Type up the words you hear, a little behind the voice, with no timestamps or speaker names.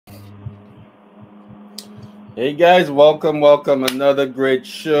Hey guys, welcome. Another great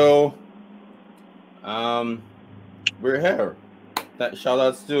show. Um, we're here. Shout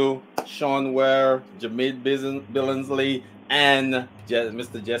outs to Sean Ware, Jameed Billingsley, and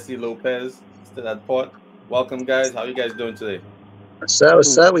Mr. Jesse Lopez. Still at port. Welcome, guys. How you guys doing today? What's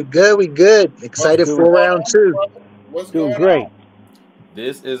up? We good. We good. What's Excited going for round on, two. brother? What's Doing going great. on?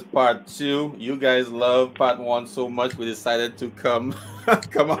 This is part two. You guys love part one so much, we decided to come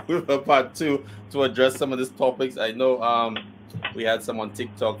come up with a part two to address some of these topics. I know we had some on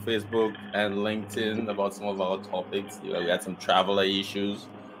TikTok, Facebook, and LinkedIn about some of our topics. We had some traveler issues.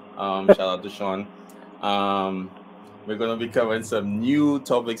 Shout out to Sean. Um, we're gonna be covering some new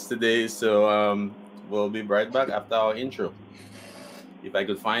topics today, so we'll be right back after our intro. If I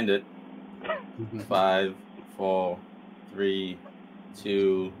could find it. Five, four, three,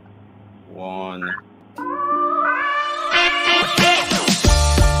 two, one.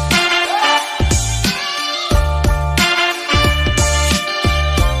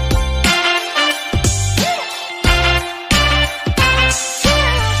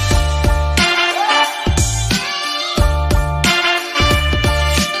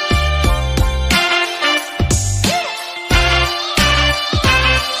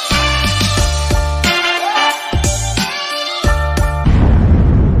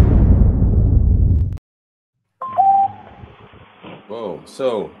 Whoa.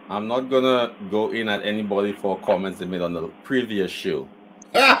 So I'm not gonna go in at anybody for comments they made on the previous show.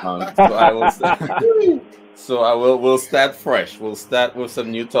 So I will. So I will. We'll start fresh. We'll start with some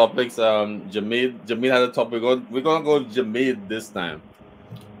new topics. Jamid had a topic. We're gonna go with Jamid this time.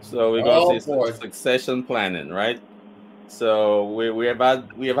 So we're gonna Oh say boy. succession planning, right? So we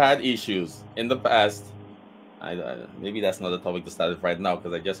have had issues in the past. Maybe that's not the topic to start with right now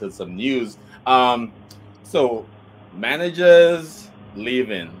because I just heard some news. So managers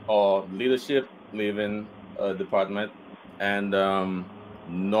leaving or leadership leaving a department and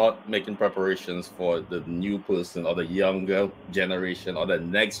not making preparations for the new person or the younger generation or the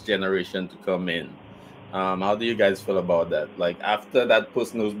next generation to come in. How do you guys feel about that? Like after that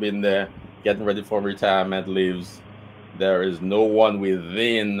person who's been there getting ready for retirement leaves, there is no one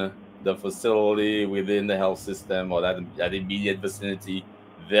within the facility, within the health system, or that immediate vicinity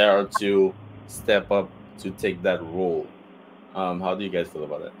there to step up to take that role. How do you guys feel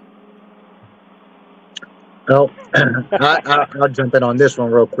about it? Well, I'll jump in on this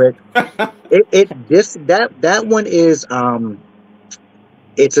one real quick. It this that one is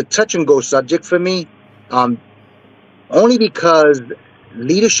it's a touch and go subject for me. Um, Only because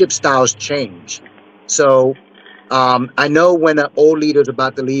leadership styles change. So I know when an old leader is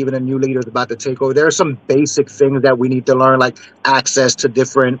about to leave and a new leader is about to take over, there are some basic things that we need to learn, like access to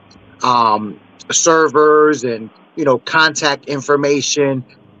different um, servers and contact information.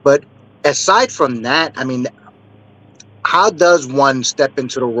 But aside from that, I mean, how does one step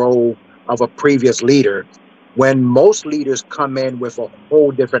into the role of a previous leader when most leaders come in with a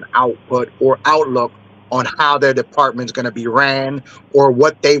whole different output or outlook on how their department's going to be ran or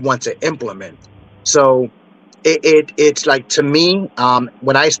what they want to implement? So it's like, to me,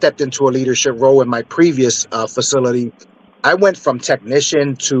 when I stepped into a leadership role in my previous facility, I went from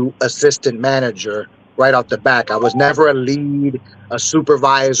technician to assistant manager right off the back. I was never a lead, a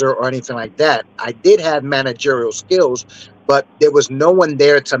supervisor, or anything like that. I did have managerial skills, but there was no one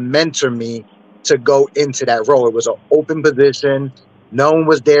there to mentor me to go into that role. It was an open position. No one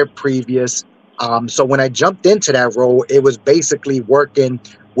was there previous. So when I jumped into that role, it was basically working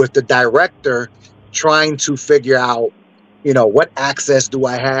with the director, trying to figure out, what access do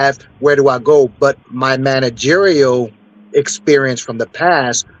I have? Where do I go? But my managerial experience from the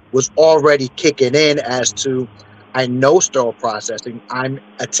past was already kicking in as to, I know sterile processing. I'm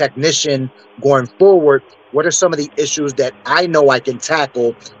a technician going forward. What are some of the issues that I know I can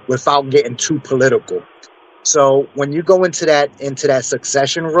tackle without getting too political? So when you go into that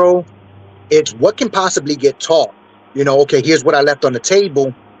succession role, it's what can possibly get taught. Okay, here's what I left on the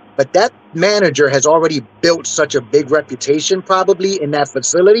table. But that manager has already built such a big reputation, probably in that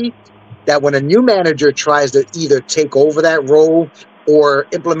facility, that when a new manager tries to either take over that role or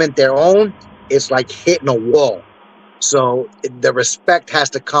implement their own, it's like hitting a wall. So the respect has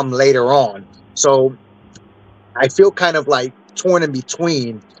to come later on. So I feel kind of like torn in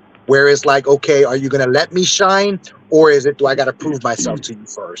between, where it's like, okay, are you going to let me shine, or is it, do I got to prove myself to you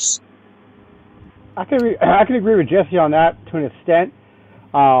first? I can agree with Jesse on that to an extent.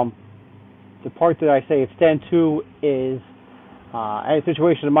 Um, the part that I say extend to is a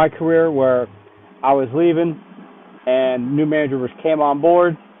situation in my career where I was leaving and new manager came on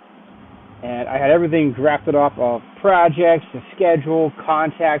board, and I had everything drafted up of projects, the schedule,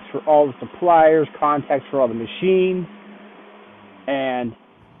 contacts for all the suppliers, contacts for all the machines, and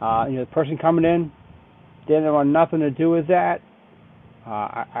the person coming in didn't want nothing to do with that.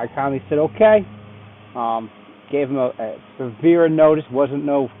 I kindly said okay. Gave him a severe notice. Wasn't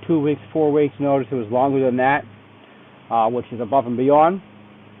no 2 weeks, 4 weeks notice. It was longer than that, which is above and beyond.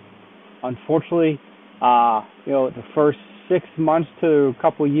 Unfortunately, the first 6 months to a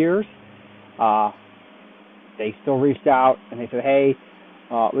couple of years, they still reached out and they said, "Hey,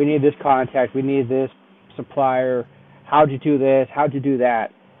 we need this contact. We need this supplier. How'd you do this? How'd you do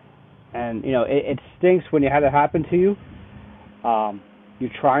that?" And it stinks when you have that happen to you. You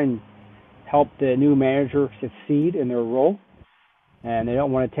try and help the new manager succeed in their role, and they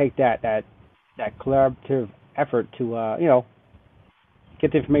don't want to take that collaborative effort to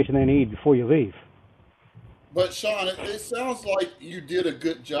get the information they need before you leave. But Sean, it sounds like you did a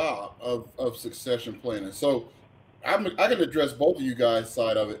good job of succession planning. So I can address both of you guys'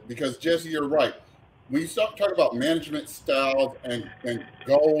 side of it because Jesse, you're right. When you start talking about management styles and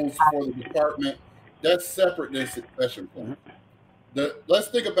goals for the department, that's separate than succession planning. Let's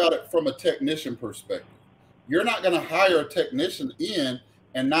think about it from a technician perspective. You're not going to hire a technician in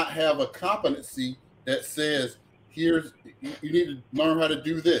and not have a competency that says, you need to learn how to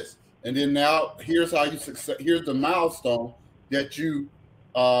do this. And then now here's how here's the milestone that you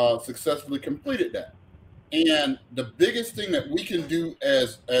successfully completed that. And the biggest thing that we can do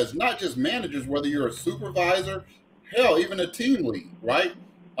as not just managers, whether you're a supervisor, hell, even a team lead, right?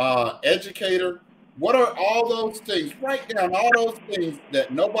 Educator, what are all those things? Write down all those things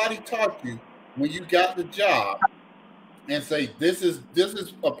that nobody taught you when you got the job and say, this is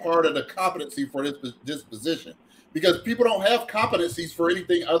a part of the competency for this position. Because people don't have competencies for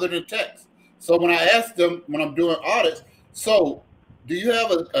anything other than text. So when I ask them, when I'm doing audits, so do you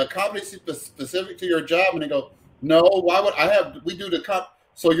have a competency specific to your job? And they go, no, why would I have, we do the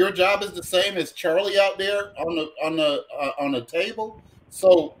so your job is the same as Charlie out there on the table.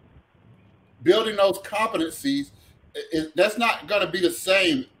 So building those competencies, that's not going to be the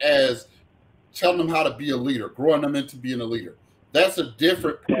same as telling them how to be a leader, growing them into being a leader. That's a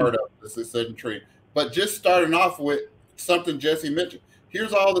different part of the succession training. But just starting off with something Jesse mentioned.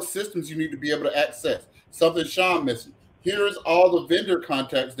 Here's all the systems you need to be able to access. Something Sean mentioned. Here's all the vendor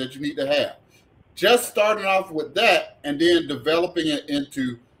contacts that you need to have. Just starting off with that and then developing it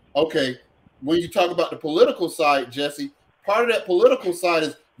into, okay, when you talk about the political side, Jesse, part of that political side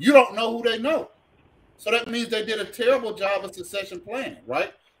is you don't know who they know. So that means they did a terrible job of succession planning,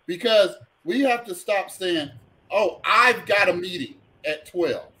 right? Because we have to stop saying, oh, I've got a meeting at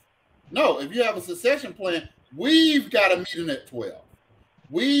 12. No, if you have a succession plan, we've got a meeting at 12.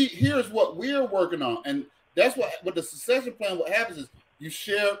 Here's what we're working on. And that's what with the succession plan, what happens is you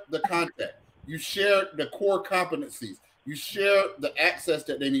share the contact, you share the core competencies, you share the access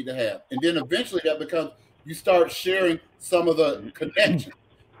that they need to have. And then eventually that becomes, you start sharing some of the connections.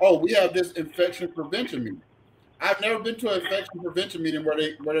 Oh, we have this infection prevention meeting. I've never been to an infection prevention meeting where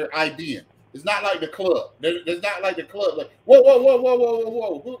they're IDing. It's not like the club. It's not like the club. Like,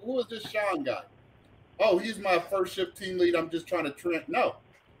 whoa. Who is this Sean guy? Oh, he's my first shift team lead. I'm just trying to train. No.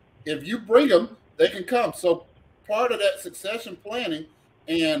 If you bring them, they can come. So part of that succession planning,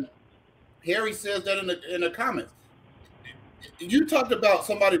 and Harry says that in the comments. You talked about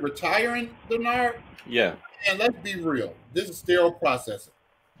somebody retiring, Bernard. Yeah. And let's be real. This is sterile processing.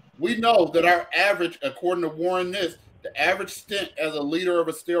 We know that our average, according to Warren Nist, the average stint as a leader of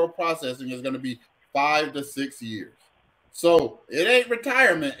a sterile processing is going to be 5 to 6 years. So it ain't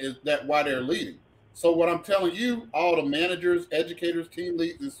retirement is that why they're leading. So what I'm telling you, all the managers, educators, team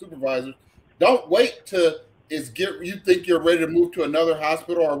leads, and supervisors, don't wait till you think you're ready to move to another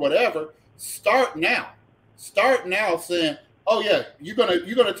hospital or whatever. Start now. Start now saying, oh yeah, you're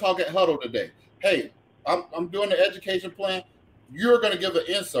gonna talk at huddle today. Hey, I'm doing the education plan. You're gonna give an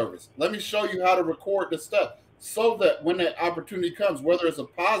in-service. Let me show you how to record the stuff so that when that opportunity comes, whether it's a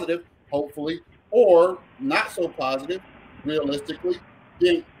positive, hopefully, or not so positive, realistically,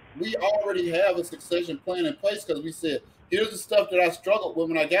 then we already have a succession plan in place because we said, here's the stuff that I struggled with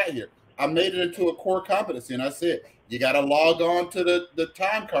when I got here. I made it into a core competency. And I said, you got to log on to the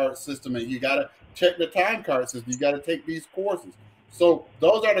time card system and you got to check the time card system. You got to take these courses. So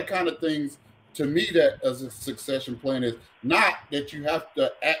those are the kind of things to me that as a succession plan is not that you have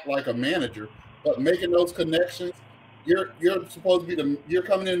to act like a manager, but making those connections. You're supposed to be you're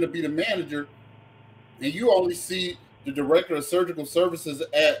coming in to be the manager and you only see the director of surgical services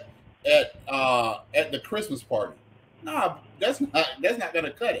at the Christmas party. Nah, that's not going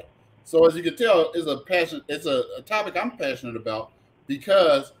to cut it. So as you can tell, it's a topic I'm passionate about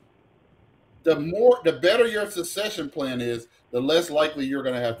because the better your succession plan is, the less likely you're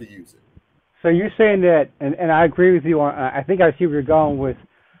going to have to use it. So you're saying that, and I agree with you on. I think I see where you're going with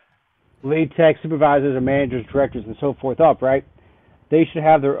lead tech supervisors and managers, directors, and so forth. Up, right? They should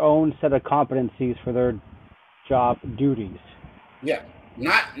have their own set of competencies for their job duties. Yeah,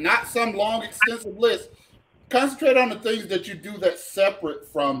 not some long extensive list. Concentrate on the things that you do that's separate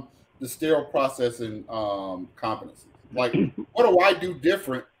from the sterile processing competencies. Like, what do I do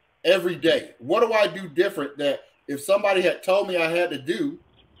different every day? What do I do different that if somebody had told me I had to do,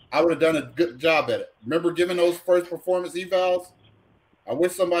 I would have done a good job at it? Remember giving those first performance evals? I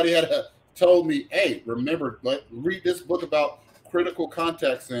wish somebody had told me, hey, remember, read this book about critical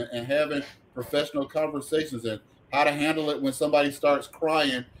contacts and having professional conversations and how to handle it when somebody starts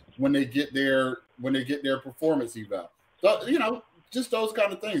crying when they get their performance eval. So, just those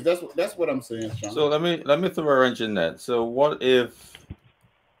kind of things. That's what I'm saying, Sean. So let me throw a wrench in that. So what if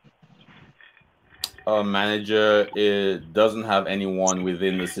a manager doesn't have anyone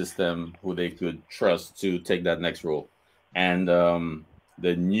within the system who they could trust to take that next role, and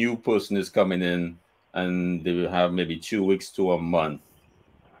the new person is coming in, and they will have maybe 2 weeks to a month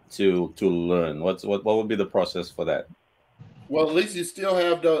to learn? What would be the process for that? Well, at least you still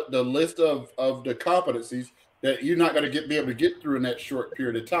have the list of the competencies that you're not going to be able to get through in that short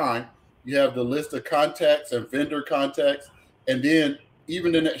period of time. You have the list of contacts and vendor contacts, and then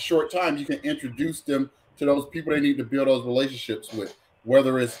even in that short time, you can introduce them to those people they need to build those relationships with,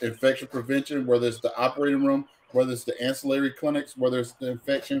 whether it's infection prevention, whether it's the operating room, whether it's the ancillary clinics, whether it's the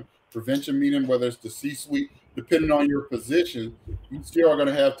infection prevention meeting, whether it's the C-suite. Depending on your position, you still are going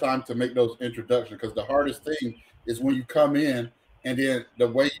to have time to make those introductions, because the hardest thing is when you come in and then the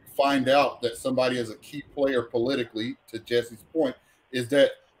way you find out that somebody is a key player politically, to Jesse's point, is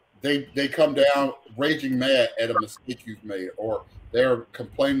that they come down raging mad at a mistake you've made, or they're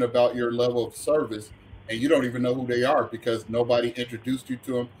complaining about your level of service, and you don't even know who they are because nobody introduced you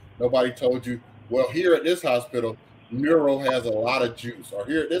to them. Nobody told you, well, here at this hospital, neuro has a lot of juice, or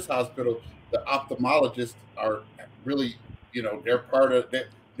here at this hospital, the ophthalmologists are really, they're part of that.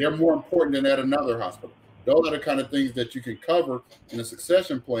 They're more important than at another hospital. Those are the kind of things that you can cover in a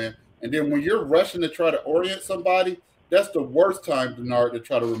succession plan. And then when you're rushing to try to orient somebody, that's the worst time, Denard, to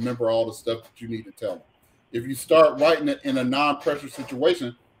try to remember all the stuff that you need to tell them. If you start writing it in a non-pressure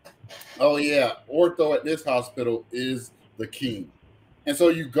situation, oh yeah, ortho at this hospital is the king. And so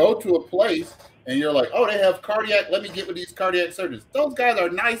you go to a place and you're like, oh, they have cardiac. Let me get with these cardiac surgeons. Those guys are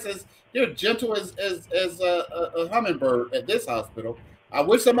nice they're gentle as a hummingbird at this hospital. I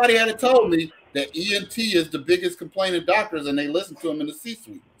wish somebody had told me that ENT is the biggest complaining doctors and they listen to them in the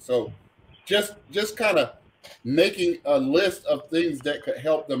C-suite. So just kind of making a list of things that could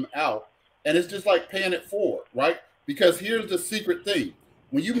help them out. And it's just like paying it forward, right? Because here's the secret thing.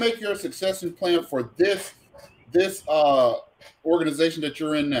 When you make your succession plan for this organization that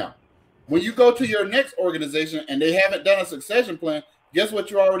you're in now, when you go to your next organization and they haven't done a succession plan, guess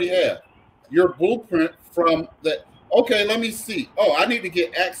what you already have? Your blueprint from the, okay, let me see. Oh, I need to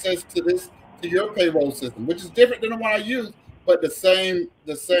get access to your payroll system, which is different than the one I use, but the same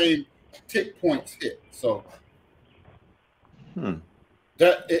tick points hit. So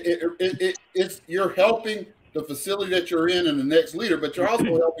that it's you're helping the facility that you're in and the next leader, but you're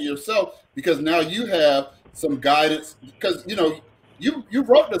also helping yourself, because now you have some guidance, because you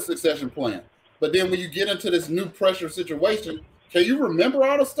wrote the succession plan, but then when you get into this new pressure situation, can you remember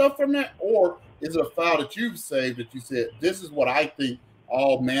all the stuff from that? Or is it a file that you've saved that you said, this is what I think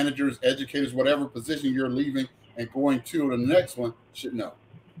all managers, educators, whatever position you're leaving and going to the next one should know?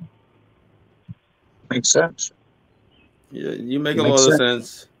 Makes sense. Yeah, you make a lot of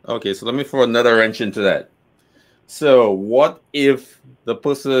sense. Okay, so let me throw another wrench into that. So what if the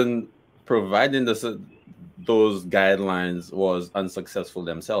person providing those guidelines was unsuccessful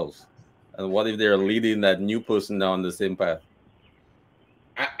themselves? And what if they're leading that new person down the same path?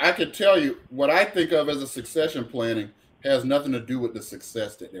 I can tell you what I think of as a succession planning has nothing to do with the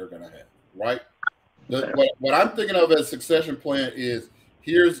success that they're going to have, right? What I'm thinking of as succession plan is,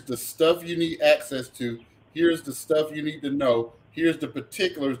 here's the stuff you need access to, here's the stuff you need to know, here's the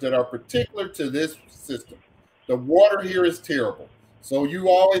particulars that are particular to this system. The water here is terrible, so you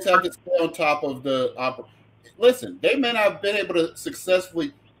always have to stay on top of the listen, they may not have been able to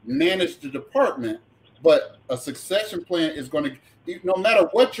successfully manage the department, but a succession plan is going to, no matter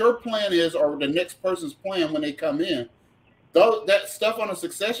what your plan is or the next person's plan when they come in, that stuff on a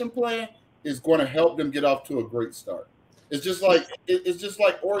succession plan is going to help them get off to a great start. It's just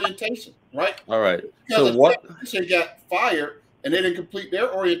like orientation, right? All right. Because so what they got fired and they didn't complete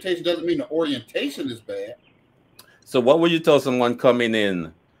their orientation doesn't mean the orientation is bad. So what would you tell someone coming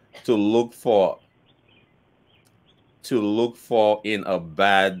in to look for in a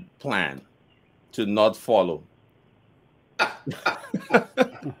bad plan to not follow.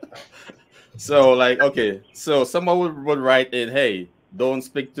 So like, okay, so someone would write in, hey, don't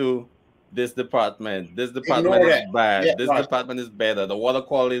speak to this department. This department Ignore is that. bad. Yeah, This right. department is better. The water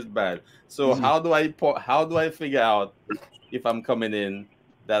quality is bad. So Mhm. how do I figure out if I'm coming in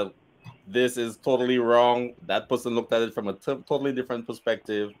that this is totally wrong? That person looked at it from a totally different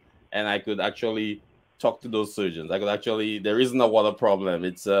perspective, and I could actually talk to those surgeons. I could actually, there isn't a water problem,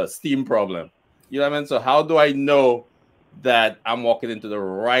 it's a steam problem. You know what I mean? So how do I know that I'm walking into the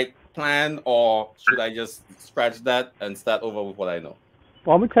right plan, or should I just scratch that and start over with what I know?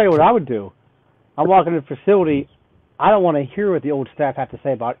 Well, let me tell you what I would do. I'm walking in the facility. I don't want to hear what the old staff have to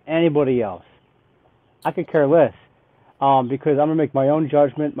say about anybody else. I could care less, because I'm gonna make my own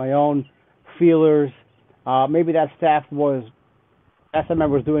judgment, my own feelers. Maybe that member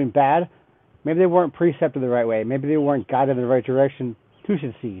was doing bad. Maybe they weren't precepted the right way. Maybe they weren't guided in the right direction to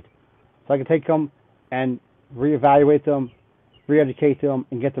succeed. So I can take them and reevaluate them, re-educate them,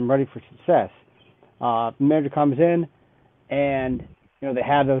 and get them ready for success. The manager comes in, and they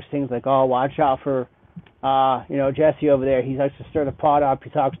have those things like, oh, watch out for Jesse over there. He likes to stir the pot up. He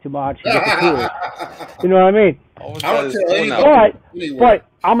talks too much. He gets the tools. You know what I mean? Always I got don't his tell phone anybody. out. But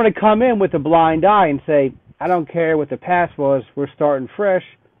I'm going to come in with a blind eye and say, I don't care what the past was. We're starting fresh.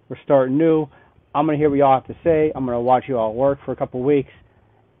 We're starting new. I'm going to hear what y'all have to say. I'm going to watch you all work for a couple of weeks.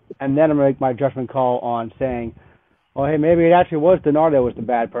 And then I'm going to make my judgment call on saying, well, hey, maybe it actually was Denard that was the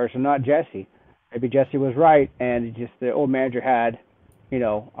bad person, not Jesse. Maybe Jesse was right, and just the old manager had,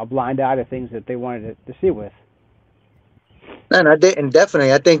 a blind eye to things that they wanted to see with. And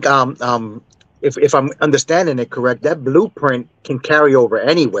definitely, I think if I'm understanding it correct, that blueprint can carry over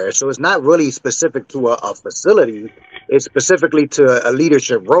anywhere. So it's not really specific to a facility; it's specifically to a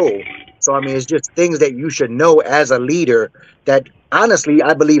leadership role. So I mean, it's just things that you should know as a leader that honestly,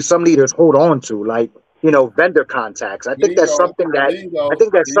 I believe some leaders hold on to, like vendor contacts. I think that's Bingo. something that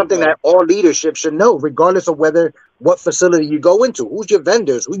Bingo. Bingo. all leadership should know, regardless of whether what facility you go into. Who's your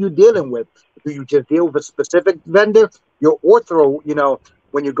vendors? Who you dealing with? Do you just deal with a specific vendor? Your ortho,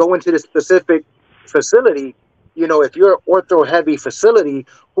 when you go into the specific facility, if you're an ortho heavy facility,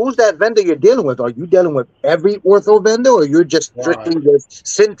 who's that vendor you're dealing with? Are you dealing with every ortho vendor, or you're just Right. strictly with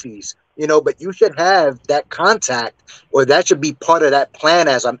Synthes? But you should have that contact, or that should be part of that plan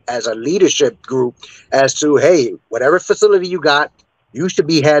as a leadership group, as to, hey, whatever facility you got, you should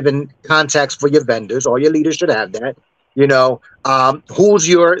be having contacts for your vendors. All your leaders should have that. Who's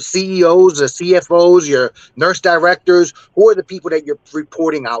your CEOs, the CFOs, your nurse directors? Who are the people that you're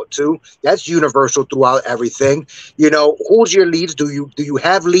reporting out to? That's universal throughout everything. Who's your leads? Do you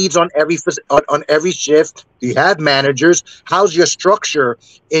have leads on on every shift? Do you have managers? How's your structure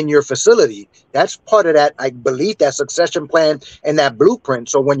in your facility? That's part of that, I believe, that succession plan and that blueprint.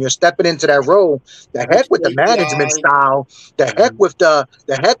 So when you're stepping into that role, the heck with the management KPI. style, the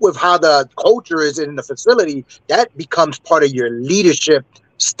heck with how the culture is in the facility, that becomes part of your leadership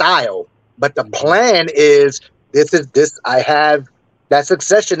style. But the plan is this I have that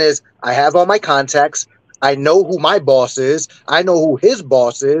succession is I have all my contacts. I know who my boss is. I know who his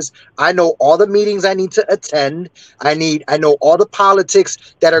boss is. I know all the meetings I need to attend. I know all the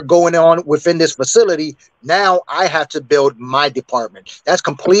politics that are going on within this facility. Now I have to build my department. That's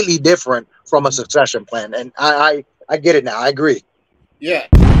completely different from a succession plan. And I get it now. I agree. Yeah.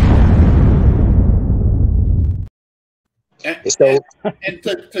 So And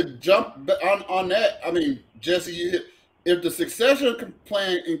to jump on that, I mean, Jesse, if the succession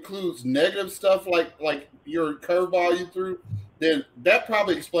plan includes negative stuff like your curveball you threw, then that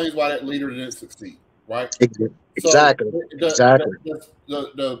probably explains why that leader didn't succeed, right? exactly.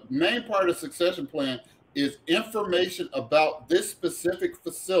 The main part of the succession plan is information about this specific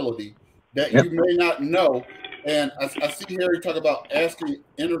facility that Yep. you may not know. And I see Harry talk about asking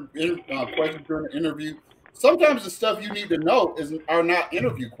questions during the interview. Sometimes the stuff you need to know are not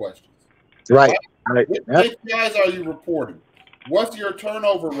interview questions. Right. Right. What Yep. KPIs are you reporting? What's your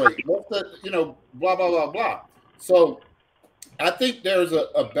turnover rate? What's the blah blah blah blah. So I think there's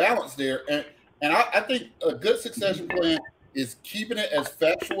a balance there, and I think a good succession plan is keeping it as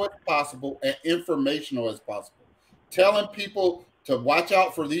factual as possible and informational as possible. Telling people to watch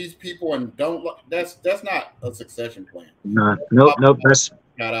out for these people and don't. That's not a succession plan. No, nope.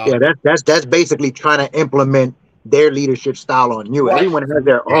 Got out. Yeah, that's basically trying to implement their leadership style on you. Right. Everyone has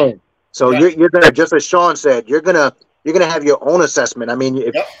their Right. own. So Right. you're gonna, just as Sean said, you're gonna you're gonna have your own assessment. I mean,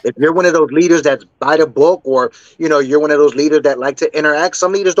 Yep. if you're one of those leaders that's by the book, or you're one of those leaders that like to interact.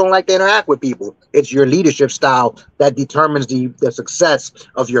 Some leaders don't like to interact with people. It's your leadership style that determines the success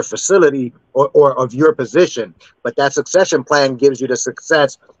of your facility, or of your position. But that succession plan gives you the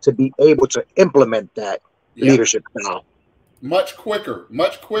success to be able to implement that Yep. leadership style. Much quicker.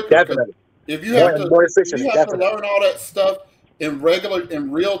 Because Definitely. if you More have and to more if you efficient. have to Definitely. learn all that stuff in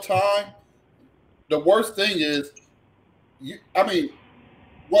real time, the worst thing is I mean,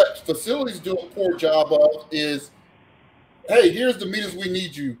 what facilities do a poor job of is, hey, here's the meetings we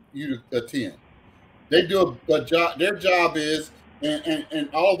need you to attend. They do a job. Their job is, and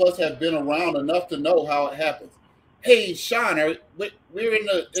all of us have been around enough to know how it happens. Hey, Sean, we're in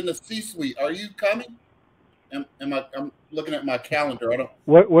the C-suite. Are you coming? I'm looking at my calendar. I don't.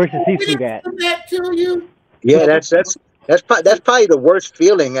 Where's the Oh, we C-suite didn't at? send that to you. Yeah, So, that's probably the worst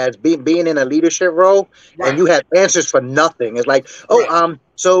feeling, as being in a leadership role, and right, you have answers for nothing. It's like, oh, right,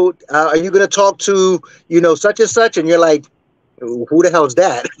 so are you going to talk to such and such, and you're like, who the hell's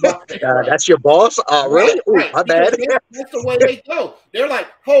that? right. That's your boss? Right, Really? Oh, right. my Because bad. that's the way they go. They're like,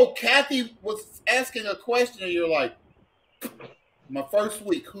 "Oh, Kathy was asking a question," and you're like, "My first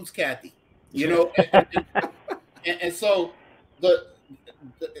week, who's Kathy?" You know, and so the,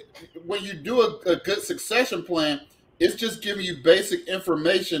 the when you do a good succession plan, it's just giving you basic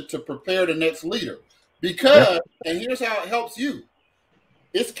information to prepare the next leader. Yeah, Because, and here's how it helps you: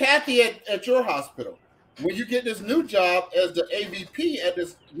 it's Kathy at your hospital. When you get this new job as the AVP at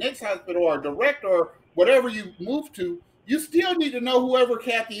this next hospital, or director, or whatever you move to, you still need to know whoever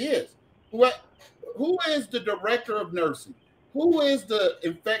Kathy is. Who, who is the director of nursing? Who is the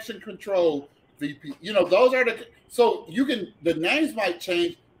infection control VP? Those are so you can, the names might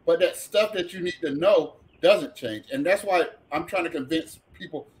change, but that stuff that you need to know doesn't change. And that's why I'm trying to convince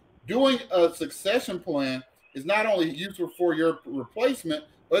people doing a succession plan is not only useful for your replacement,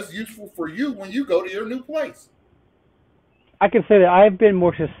 but it's useful for you when you go to your new place. I can say that I've been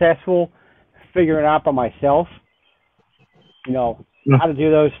more successful figuring it out by myself. Mm, How to do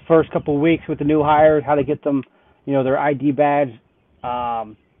those first couple of weeks with the new hires, how to get them, their ID badge,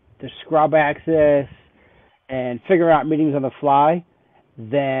 the scrub access, and figuring out meetings on the fly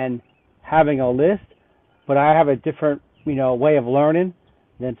than having a list. But I have a different, way of learning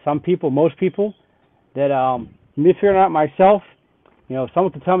than most people, that me figuring it out myself,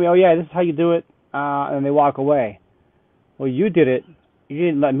 someone can tell me, oh yeah, this is how you do it, and they walk away. Well, you did it. You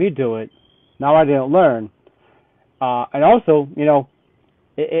didn't let me do it. Now I didn't learn. And also,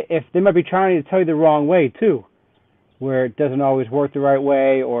 if they might be trying to tell you the wrong way too, where it doesn't always work the right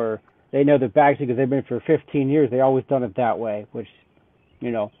way, or they know the back because they've been for 15 years, they always done it that way, which, I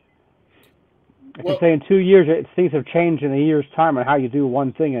can Well, say in 2 years, things have changed in a year's time on how you do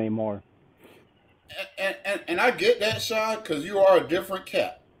one thing anymore. and I get that, Sean, because you are a different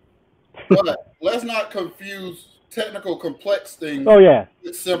cat. But let's not confuse technical, complex things Oh yeah,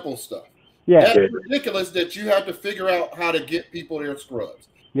 with simple stuff. yeah, That's yeah, ridiculous that you have to figure out how to get people their scrubs.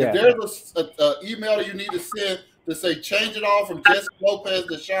 If yeah. there's a email that you need to send to say change it all from Jesse Lopez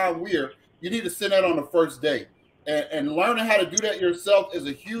to Sean Weir, you need to send that on the first day. And learning how to do that yourself is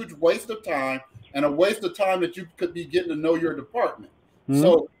a huge waste of time, and a waste of time that you could be getting to know your department. Mm-hmm.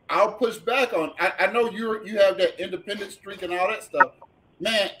 So I'll push back on. I know you have that independent streak and all that stuff,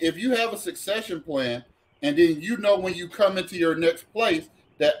 man. If you have a succession plan, and then when you come into your next place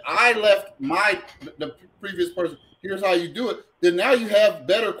that I left the previous person, here's how you do it, then now you have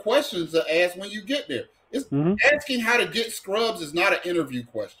better questions to ask when you get there. It's Mm-hmm. asking how to get scrubs is not an interview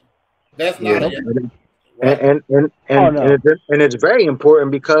question. That's yeah. not Nope. an And right. and and Oh and, no. it's very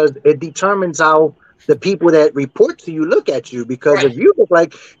important, because it determines how the people that report to you look at you. Because Right. if you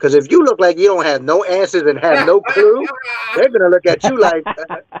look like you don't have no answers and have no clue, they're gonna look at you like,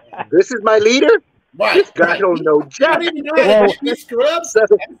 this is my leader. right, This guy right. don't know You jack. don't even know how to Well, get these scrubs. So, I'm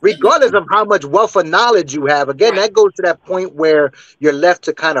sitting regardless there- of how much wealth of knowledge you have, again, Right, that goes to that point where you're left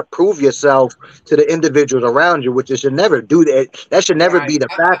to kind of prove yourself to the individuals around you, which it should never do that. That should never right. be the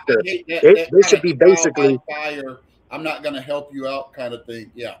I factor. hate that They kind should of be trial by basically, fire. I'm not going to help you out kind of thing.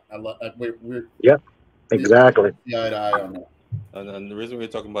 Yeah, I love. yeah, We exactly. see eye to eye on that. And the reason we're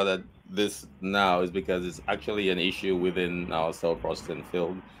talking about this now is because it's actually an issue within our cell processing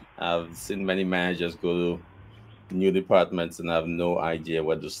field. I've seen many managers go to new departments and have no idea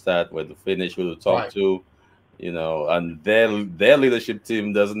where to start, where to finish, who to talk Right. to, and their leadership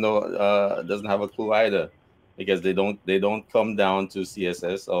team doesn't have a clue either, because they don't come down to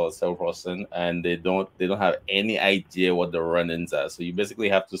CSS or cell processing, and they don't have any idea what the run-ins are. So you basically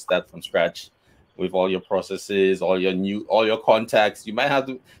have to start from scratch with all your processes, all your contacts. You might have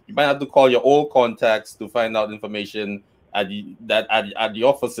to call your old contacts to find out information at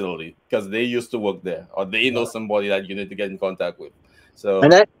your facility because they used to work there, or they know somebody that you need to get in contact with. So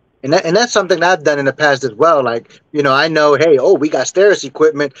and that's something that I've done in the past as well. Like, I know, hey, we got Steris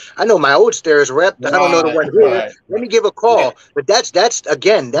equipment. I know my old Steris rep. I don't know the one here. right. Let me give a call. Yeah. But that's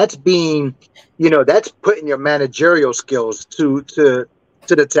again, that's being, that's putting your managerial skills to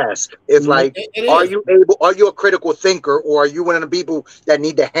the test. It's like, are you a critical thinker, or are you one of the people that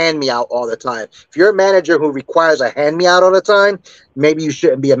need to hand me out all the time? If you're a manager who requires a hand me out all the time, maybe you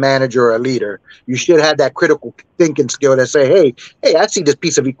shouldn't be a manager or a leader. You should have that critical thinking skill that say, hey, I see this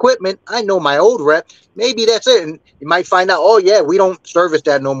piece of equipment. I know my old rep. Maybe that's it. And you might find out, oh yeah, we don't service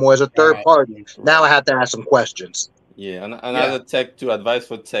that no more as a third party. Now I have to ask some questions. Yeah, and another tech to advice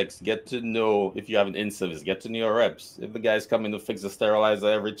for techs: get to know if you have an in-service. Get to know your reps. If the guy's coming to fix the sterilizer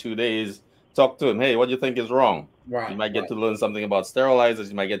every 2 days, talk to him. Hey, what do you think is wrong? Right. You might get to learn something about sterilizers.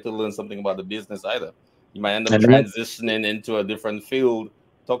 You might get to learn something about the business either. You might end up transitioning into a different field.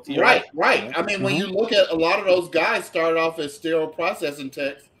 Talk to your right. rep. I mean, when you look at a lot of those guys started off as sterile processing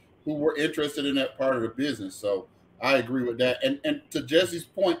techs who were interested in that part of the business. So I agree with that. And to Jesse's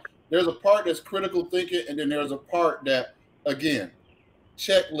point, there's a part that's critical thinking, and then there's a part that, again,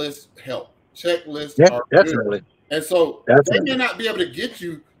 checklists help. Checklists are definitely good. And so they may not be able to get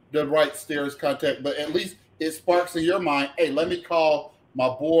you the right Steris contact, but at least it sparks in your mind, hey, let me call my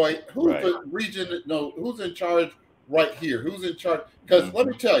boy, who's the region, who's in charge right here? Who's in charge? Because let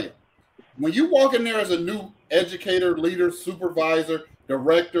me tell you, when you walk in there as a new educator, leader, supervisor,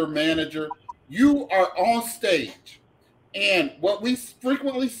 director, manager, you are on stage. And what we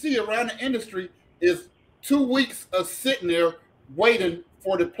frequently see around the industry is 2 weeks of sitting there waiting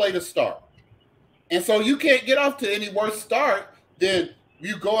for the play to start. And so you can't get off to any worse start than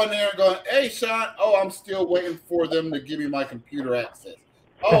you go in there and going, hey, Sean, I'm still waiting for them to give me my computer access.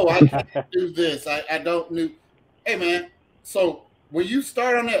 I can't do this. I don't know. Hey, man. So when you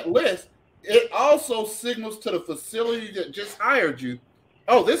start on that list, it also signals to the facility that just hired you,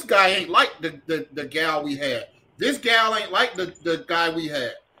 this guy ain't like the gal we had. This gal ain't like the guy we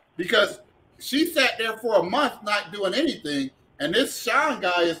had, because she sat there for a month not doing anything. And this Sean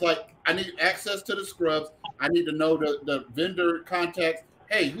guy is like, I need access to the scrubs. I need to know the vendor contacts.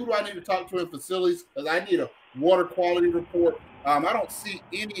 Hey, who do I need to talk to in facilities? Because I need a water quality report. I don't see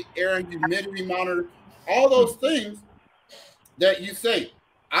any air and humidity monitor. All those things that you say.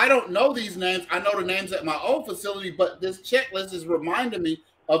 I don't know these names. I know the names at my own facility, but this checklist is reminding me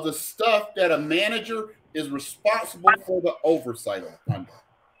of the stuff that a manager is responsible for the oversight of.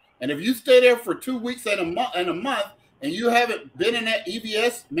 And if you stay there for 2 weeks and a month, and you haven't been in that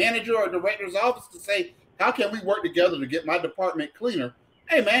EVS manager or director's office to say, how can we work together to get my department cleaner?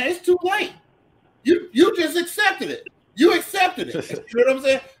 Hey man, it's too late. You just accepted it. You accepted it. You know what I'm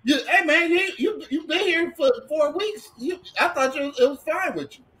saying? Hey man, you've been here for 4 weeks. I thought it was fine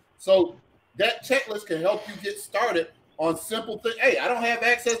with you. So that checklist can help you get started on simple things. Hey, I don't have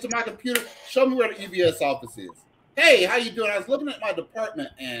access to my computer. Show me where the EVS office is. Hey, how you doing? I was looking at my department,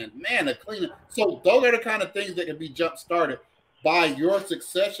 and man, the cleaner. So those are the kind of things that can be jump started by your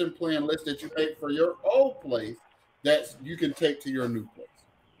succession plan list that you make for your old place that you can take to your new place.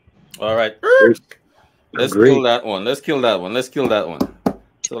 All right. Let's kill that one.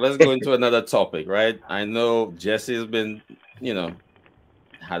 So let's go into another topic, right? I know Jesse has been,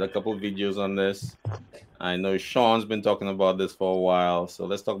 had a couple of videos on this. I know Sean's been talking about this for a while. So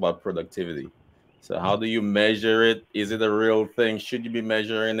let's talk about productivity. So how do you measure it? Is it a real thing? Should you be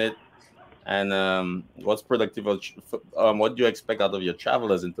measuring it? And what's productive? What do you expect out of your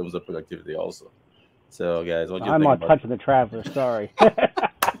travelers in terms of productivity also? So guys, what do you think? I'm not touching the traveler, sorry.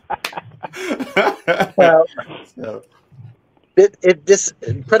 Well, this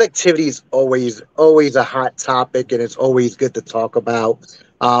productivity is always a hot topic, and it's always good to talk about.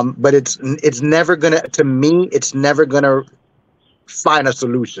 But it's never gonna, to me, it's never gonna find a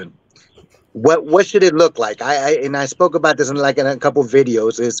solution. What should it look like? I spoke about this in a couple of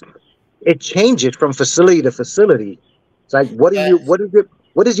videos. It changes from facility to facility. It's like, what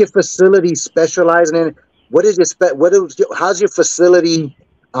is your facility specializing in? How's your facility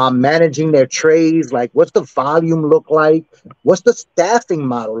managing their trays? Like, what's the volume look like? What's the staffing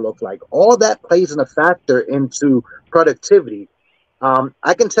model look like? All that plays in a factor into productivity.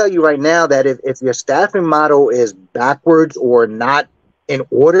 I can tell you right now that if your staffing model is backwards or not in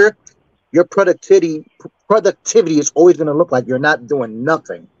order, your productivity is always going to look like you're not doing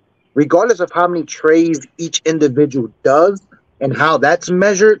nothing. Regardless of how many trays each individual does and how that's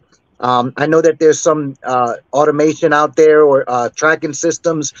measured, I know that there's some automation out there or tracking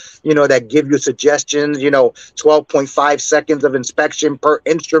systems, that give you suggestions, 12.5 seconds of inspection per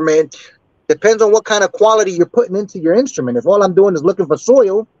instrument. Depends on what kind of quality you're putting into your instrument. If all I'm doing is looking for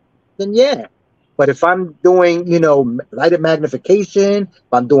soil, then yeah. But if I'm doing, lighted magnification,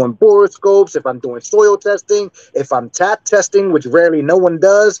 if I'm doing borescopes, if I'm doing soil testing, if I'm tap testing, which rarely no one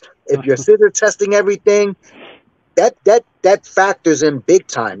does, if you're scissor testing everything, that factors in big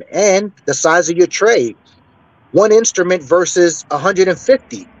time. And the size of your tray, one instrument versus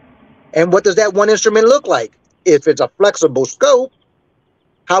 150. And what does that one instrument look like? If it's a flexible scope,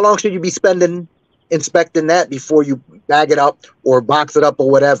 how long should you be spending inspecting that before you bag it up or box it up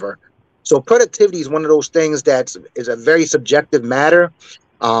or whatever? So productivity is one of those things that is a very subjective matter.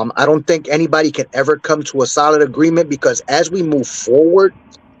 I don't think anybody can ever come to a solid agreement, because as we move forward,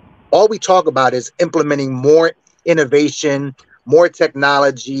 all we talk about is implementing more innovation, more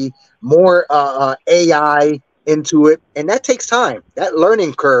technology, more AI into it. And that takes time. That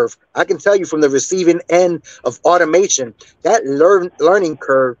learning curve, I can tell you from the receiving end of automation, that learning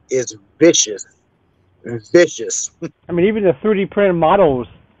curve is vicious. Vicious. I mean, even the 3D printed models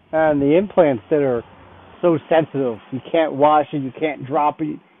and the implants that are so sensitive. You can't wash it, you can't drop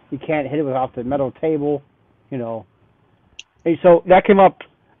it, you can't hit it off the metal table, Hey, so that came up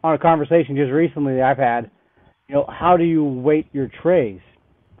on a conversation just recently that I've had. How do you weight your trays?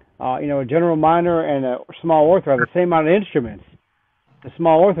 A general minor and a small ortho have the same amount of instruments. The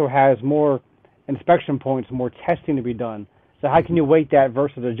small ortho has more inspection points, more testing to be done. So how can you weight that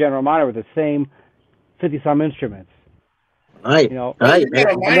versus a general minor with the same 50-some instruments? Right. Right. You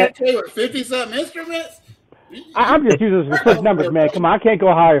got a minor tray with 50-something instruments? I'm just using those quick numbers, man. Come on, I can't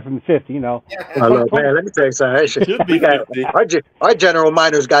go higher from 50, man, let me tell you something. Our general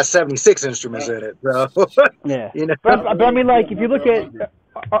minor's got 76 instruments in it, bro. Yeah. But I mean, like, if you look at,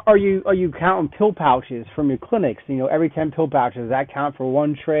 are you counting pill pouches from your clinics? Every 10 pill pouches, does that count for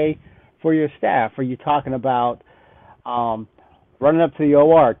one tray for your staff? Are you talking about running up to the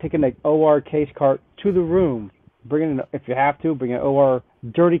OR, taking the OR case cart to the room, bringing it, if you have to, bring an OR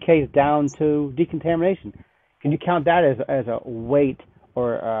dirty case down to decontamination? Can you count that as a weight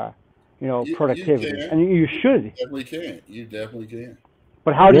or productivity? And you should. You definitely can.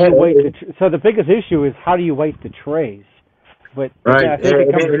 But how do you weight so the biggest issue is, how do you weight the trays? But right. I think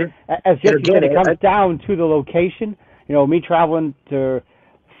it comes, as Jesse said, it comes down to the location. Me traveling to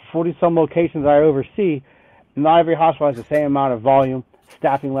 40-some locations I oversee, not every hospital has the same amount of volume,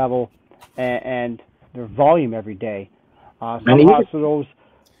 staffing level, and their volume every day. Some hospitals,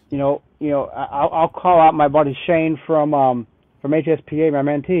 I'll call out my buddy Shane from HSPA, my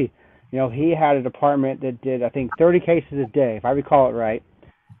mentee. He had a department that did, I think, 30 cases a day, if I recall it right,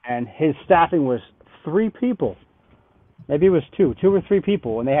 and his staffing was 3 people. Maybe it was 2 or 3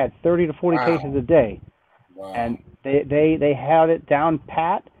 people, and they had 30 to 40 cases a day. Wow. And they had it down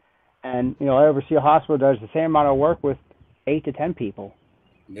pat, and I oversee a hospital that does the same amount of work with 8 to 10 people.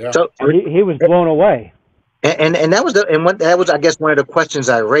 Yeah. So he was blown away. And that was I guess one of the questions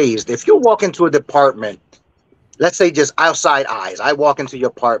I raised. If you walk into a department, let's say just outside eyes, I walk into your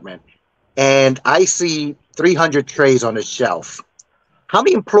apartment and I see 300 trays on the shelf. How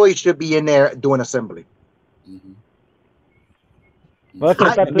many employees should be in there doing assembly? Mm-hmm. Well,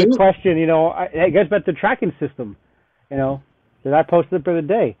 that's the question. I guess about the tracking system. That I posted the other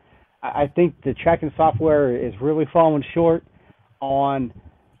day. I think the tracking software is really falling short on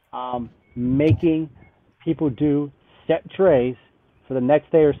making people do set trays for the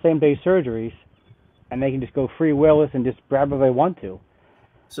next day or same day surgeries, and they can just go free willless and just grab what they want to.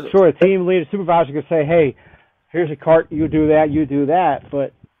 So, sure, a team leader, supervisor could say, "Hey, here's a cart. You do that."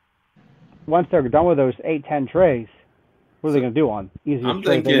 But once they're done with those 8-10 trays, what are they going to do on easiest I'm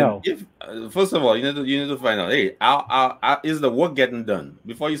trays thinking, they know? First of all, you need to find out. Hey, is the work getting done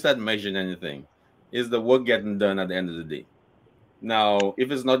before you start measuring anything? Is the work getting done at the end of the day? Now,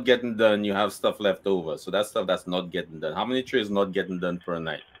 if it's not getting done, you have stuff left over. So that's stuff that's not getting done. How many trays not getting done per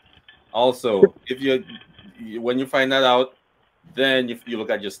night? Also, when you find that out, then you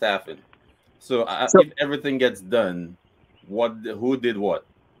look at your staffing. So if everything gets done, who did what?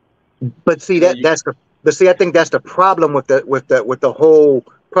 But see I think that's the problem with the whole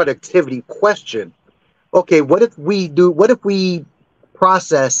productivity question. Okay, what if we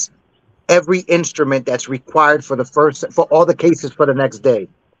process every instrument that's required for all the cases for the next day,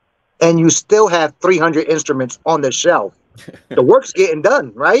 and you still have 300 instruments on the shelf? The work's getting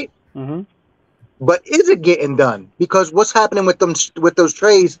done, right? Mm-hmm. But is it getting done? Because what's happening with those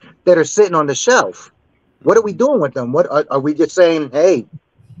trays that are sitting on the shelf? What are we doing with them? What are we just saying? Hey,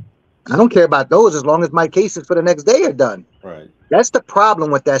 I don't care about those as long as my cases for the next day are done. Right. That's the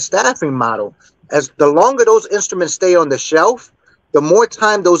problem with that staffing model. As the longer those instruments stay on the shelf, the more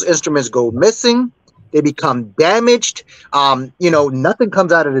time those instruments go missing. They become damaged. Nothing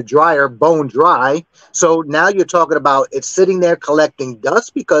comes out of the dryer bone dry. So now you're talking about it's sitting there collecting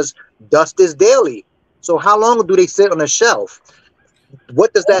dust because dust is daily. So how long do they sit on the shelf?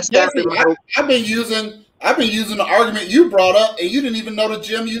 What does that staffing Jesse, model? I've been using the argument you brought up, and you didn't even know the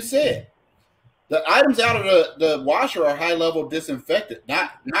gym you said. The items out of the washer are high level disinfectant,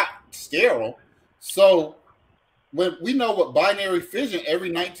 not sterile. So when we know what binary fission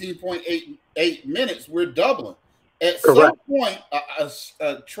every 19.88 minutes, we're doubling. At Correct. some point,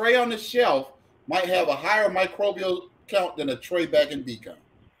 a tray on the shelf might have a higher microbial count than a tray back in decon.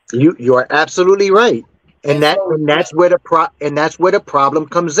 You are absolutely right. And so that's where the problem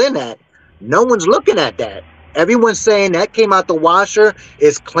comes in at. No one's looking at that. Everyone's saying that came out the washer,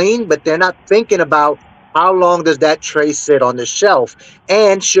 is clean, but they're not thinking about how long does that tray sit on the shelf,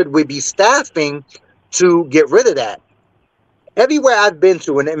 and should we be staffing to get rid of that? Everywhere I've been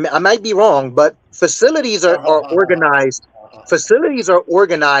to, and I might be wrong, but facilities are organized. Facilities are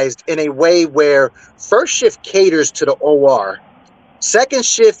organized in a way where first shift caters to the OR. Second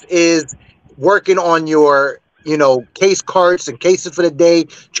shift is working on your, case cards and cases for the day,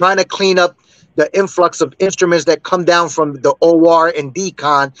 trying to clean up the influx of instruments that come down from the OR and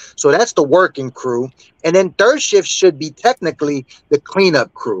decon. So that's the working crew. And then third shift should be technically the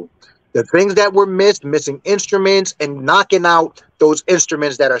cleanup crew. The things that were missing instruments, and knocking out those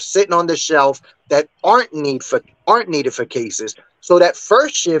instruments that are sitting on the shelf that aren't needed for cases. So that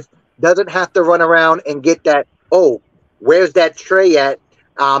first shift doesn't have to run around and get that, oh, where's that tray at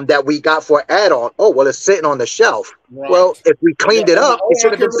that we got for add-on? Oh, well, it's sitting on the shelf. Right. Well, if we cleaned it up, it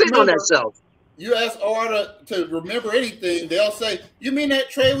should have been sitting on that shelf. You ask OR to remember anything, they'll say, you mean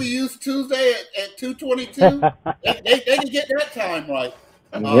that tray we used Tuesday at 2:22? they can get that time right.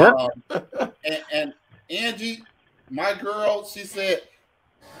 Yeah. And Angie, my girl, she said,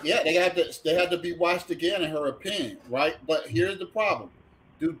 yeah, they had to be washed again, in her opinion, right? But here's the problem.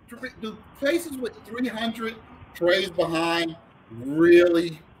 Do places with 300 trays behind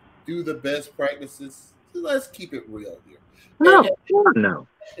really do the best practices? Let's keep it real here. No.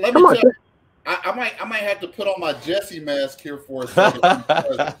 Let me tell you, I might have to put on my Jesse mask here for a second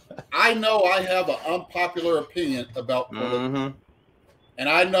because I know I have an unpopular opinion about productivity. And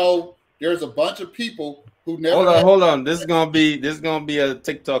I know there's a bunch of people who never hold on. This is gonna be a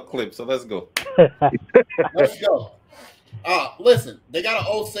TikTok clip, so let's go. Let's go. Listen, they got an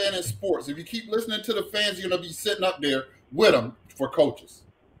old saying in sports. If you keep listening to the fans, you're gonna be sitting up there with them for coaches.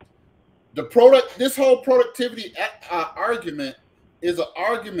 This whole productivity argument is an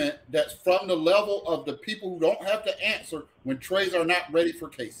argument that's from the level of the people who don't have to answer when trays are not ready for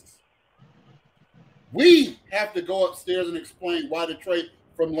cases. We have to go upstairs and explain why the tray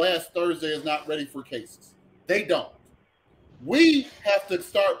from last Thursday is not ready for cases. They don't. We have to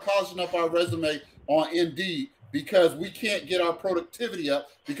start polishing up our resume on Indeed because we can't get our productivity up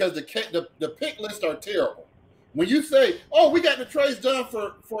because the pick lists are terrible. When you say, oh, we got the trays done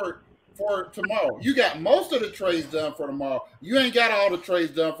for tomorrow, you got most of the trays done for tomorrow. You ain't got all the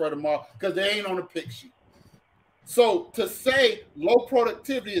trays done for tomorrow because they ain't on the pick sheet. So to say low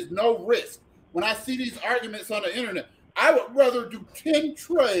productivity is no risk, when I see these arguments on the internet, I would rather do 10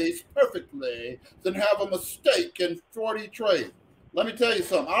 trays perfectly than have a mistake in 40 trays. Let me tell you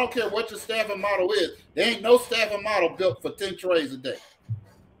something. I don't care what your staffing model is. There ain't no staffing model built for 10 trays a day.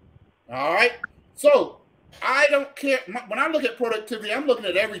 All right? So I don't care. When I look at productivity, I'm looking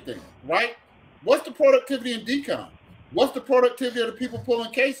at everything, right? What's the productivity in decon? What's the productivity of the people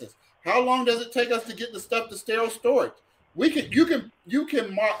pulling cases? How long does it take us to get the stuff to sterile storage? You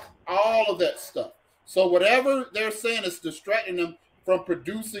can mark all of that stuff. So whatever they're saying is distracting them from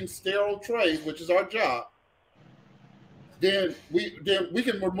producing sterile trays, which is our job, then we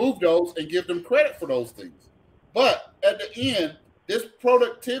can remove those and give them credit for those things. But at the end, this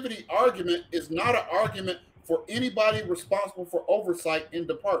productivity argument is not an argument for anybody responsible for oversight in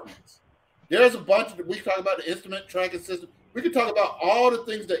departments. There's a bunch of, we talk about the instrument tracking system. We can talk about all the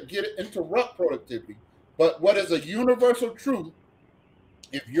things that interrupt productivity. But what is a universal truth,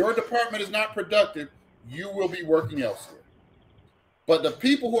 if your department is not productive, you will be working elsewhere. But the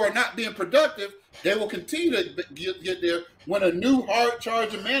people who are not being productive, they will continue to get there when a new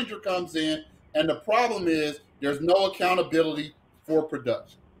hard-charging manager comes in, and the problem is there's no accountability for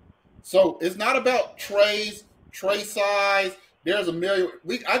production. So it's not about trays, tray size. There's a million.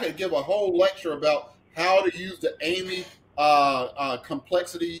 I could give a whole lecture about how to use the AMI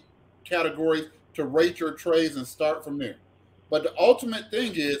complexity categories to rate your trays and start from there. But the ultimate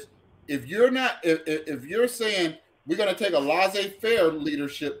thing is if you're not, if you're saying we're going to take a laissez-faire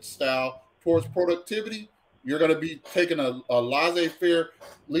leadership style towards productivity, you're going to be taking a laissez-faire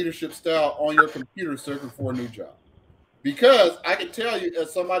leadership style on your computer searching for a new job. Because I can tell you,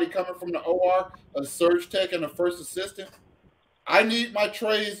 as somebody coming from the OR, a surge tech and a first assistant, I need my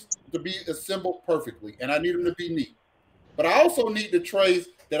trays to be assembled perfectly, and I need them to be neat. But I also need the trays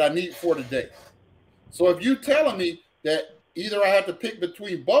that I need for today. So if you're telling me that either I have to pick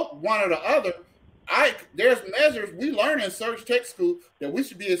between both one or the other, there's measures we learn in surge tech school that we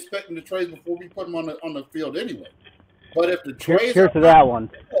should be inspecting the trays before we put them on the field anyway. But if the trays Here's are to that one.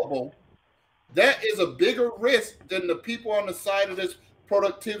 available, that is a bigger risk than the people on the side of this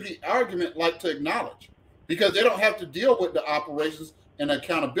productivity argument like to acknowledge, because they don't have to deal with the operations and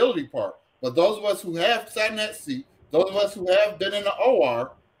accountability part. But those of us who have sat in that seat, those of us who have been in the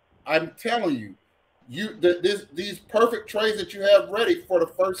OR, I'm telling you, these perfect trays that you have ready for the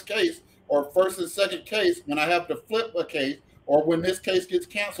first case or first and second case, when I have to flip a case or when this case gets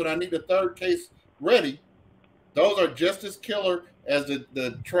canceled, I need the third case ready. Those are just as killer as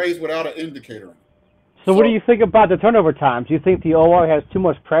the trays without an indicator in it. So what do you think about the turnover times? Do you think the OR has too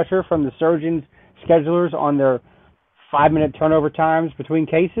much pressure from the surgeons, schedulers on their 5-minute turnover times between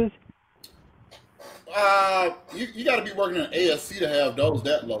cases? You got to be working in ASC to have those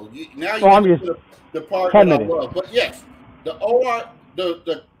that low. Now you get to the part 10 that minutes. I love. But yes, the OR,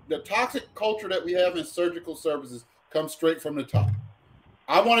 the toxic culture that we have in surgical services comes straight from the top.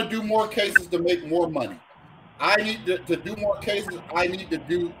 I want to do more cases to make more money. I need to do more cases. I need to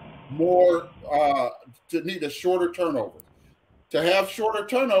do more, to need a shorter turnovers. To have shorter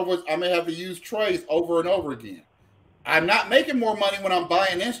turnovers, I may have to use trays over and over again. I'm not making more money when I'm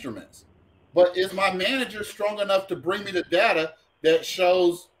buying instruments, but is my manager strong enough to bring me the data that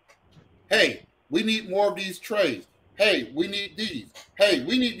shows, hey, we need more of these trays. Hey, we need these. Hey,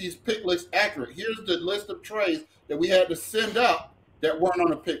 we need these pick lists accurate. Here's the list of trays that we had to send up that weren't on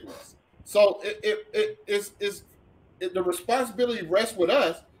the pick list. So the responsibility rests with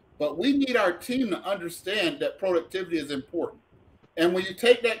us, but we need our team to understand that productivity is important. And when you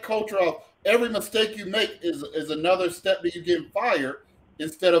take that culture of every mistake you make is another step that you get fired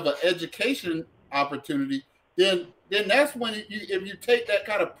instead of an education opportunity, then that's when if you take that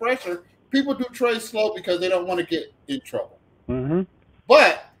kind of pressure, people do trays slow because they don't want to get in trouble. Mm-hmm.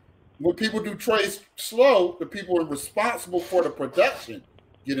 But when people do trays slow, the people responsible for the production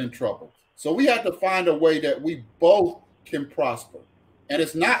get in trouble. So we have to find a way that we both can prosper. And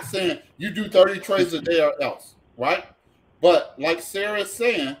it's not saying you do 30 trays a day or else, right? But like Sarah is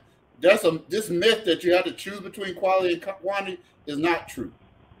saying, this myth that you have to choose between quality and quantity is not true.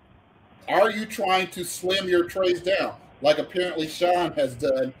 Are you trying to slim your trays down, like apparently Sean has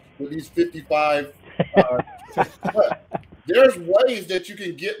done with these 55? But there's ways that you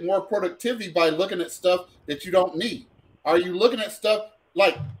can get more productivity by looking at stuff that you don't need. Are you looking at stuff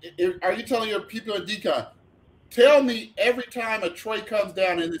like, are you telling your people in decon, tell me every time a tray comes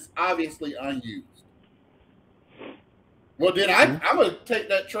down and it's obviously unused? Well, then I'm going to take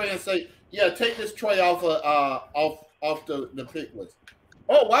that tray and say, yeah, take this tray off the pick list.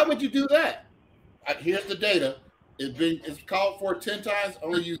 Oh, why would you do that? Here's the data. It's called for 10 times,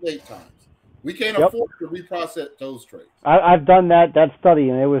 only used 8 times. We can't afford to reprocess those trays. I've done that study,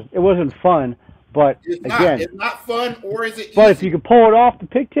 and it wasn't fun. But it's not fun, or is it easy? But if you can pull it off the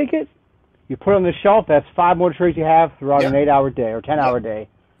pick ticket, you put it on the shelf. That's 5 more trays you have throughout an 8-hour day or 10-hour day.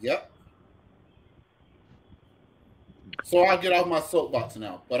 Yep. So I'll get off my soapbox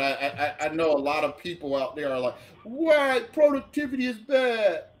now. But I know a lot of people out there are like, why productivity is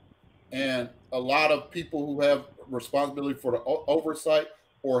bad? And a lot of people who have responsibility for the oversight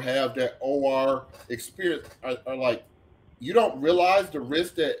or have that OR experience are like, you don't realize the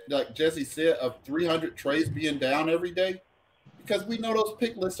risk that, like Jesse said, of 300 trays being down every day? Because we know those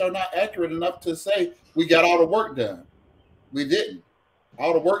pick lists are not accurate enough to say we got all the work done. We didn't.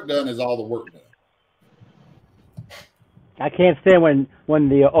 All the work done is all the work done. I can't stand when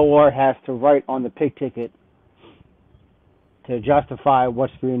the OR has to write on the pick ticket to justify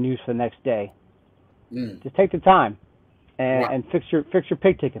what's being used for the next day. Just take the time and fix your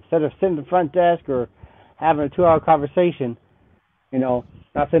pick ticket instead of sitting at the front desk or having a 2-hour conversation. Not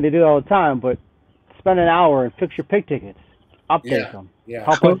saying they do it all the time, but spend an hour and fix your pick tickets. Update them. Yeah.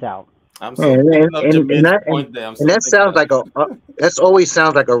 Help us out. I'm so that sounds like that's always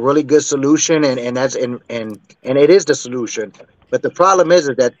sounds like a really good solution, and it is the solution. But the problem is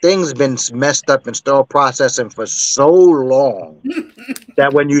that things been messed up and still processing for so long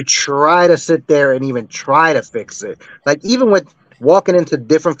that when you try to sit there and even try to fix it, like even with walking into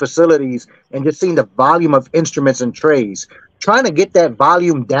different facilities and just seeing the volume of instruments and trays, trying to get that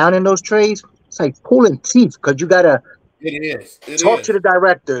volume down in those trays, it's like pulling teeth because you gotta It is. It talk to is. the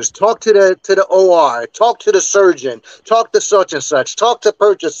directors, talk to the OR, talk to the surgeon, talk to such and such, talk to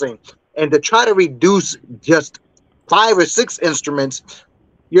purchasing, and to try to reduce just 5 or 6 instruments.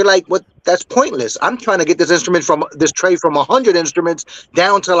 You're like, what? That's pointless. I'm trying to get this tray from 100 instruments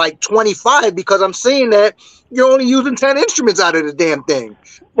down to like 25 because I'm seeing that you're only using 10 instruments out of the damn thing.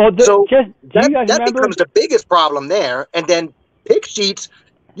 Well, So just do you guys that remember? becomes the biggest problem there. And then pick sheets,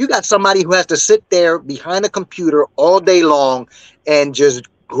 you got somebody who has to sit there behind a computer all day long and just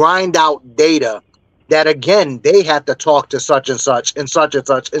grind out data that again they have to talk to such and such and such and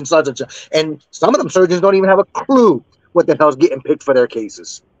such and such and such. And some of them surgeons don't even have a clue what the hell's getting picked for their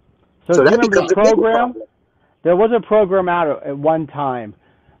cases. So So do you that remember becomes the a big program? problem. There was a program out at one time.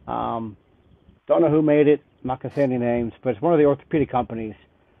 Don't know who made it. I'm not gonna say any names, but it's one of the orthopedic companies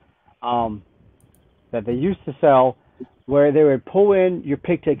that they used to sell, where they would pull in your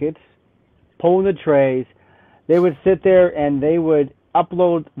pick tickets, pull in the trays. They would sit there and they would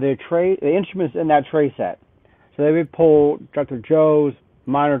upload the instruments in that tray set. So they would pull Dr. Joe's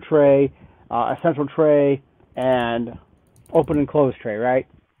minor tray, essential tray, and open and close tray, right?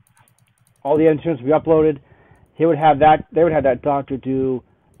 All the instruments would be uploaded. He would have that. They would have that doctor do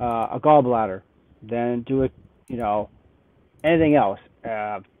a gallbladder, then do anything else,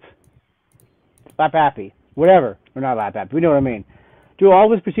 lap appy, whatever, or not lap appy. We know what I mean. Do all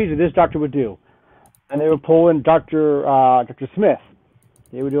this procedure this doctor would do, and they would pull in Dr. Smith.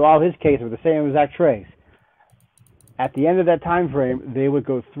 They would do all his cases with the same exact trays. At the end of that time frame, they would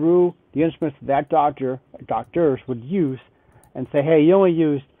go through the instruments that doctors would use, and say, "Hey, you only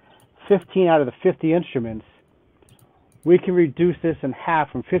used 15 out of the 50 instruments. We can reduce this in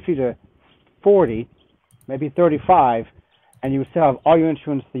half from 50 to 40, maybe 35, and you would still have all your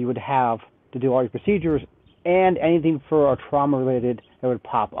instruments that you would have to do all your procedures and anything for a trauma related that would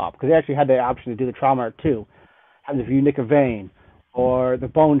pop up." Because they actually had the option to do the trauma too. If you nick a vein or the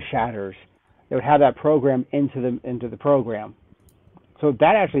bone shatters, they would have that program into the program. So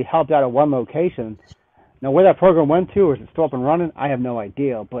that actually helped out at one location. Now, where that program went to, or is it still up and running, I have no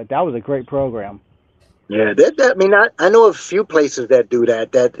idea. But that was a great program. Yeah, I mean, I know a few places that do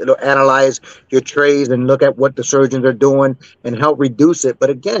that, that it'll analyze your trays and look at what the surgeons are doing and help reduce it. But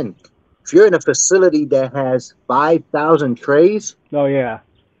again, if you're in a facility that has 5,000 trays, Oh yeah,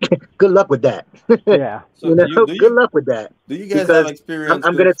 good luck with that. yeah. So You know, you do good you luck with that. do you guys have Because experience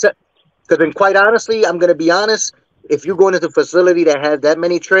I'm going with? to because then quite honestly, I'm going to be honest. If you go into a facility that has that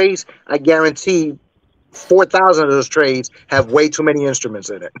many trays, I guarantee 4,000 of those trays have way too many instruments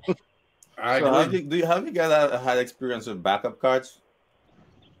in it. I So agree. have you guys had experience with backup cards?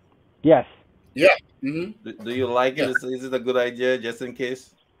 Yes, Yeah. Hmm. Do you like it? Yeah. Is it a good idea just in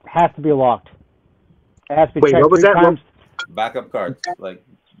case? has to be locked. It has to be Wait, checked what was three that? times. Backup cards, like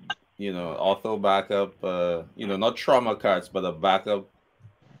ortho backup, not trauma cards, but a backup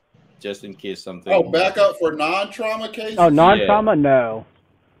just in case Oh, something backup happens. for non-trauma Oh, cases. Yeah. non-trauma? No.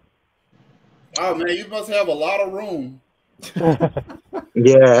 Oh man, you must have a lot of room.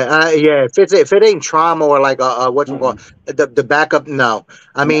 Yeah. If it ain't trauma or like what you call the backup, no.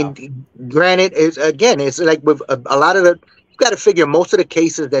 I No. mean, granted, it's like with a lot of the you got to figure most of the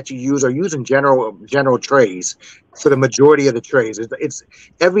cases that you use are using general trays for the majority of the trays. It's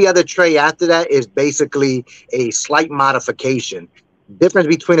every other tray after that is basically a slight modification. Difference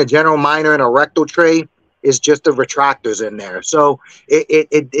between a general minor and a rectal tray is just the retractors in there. So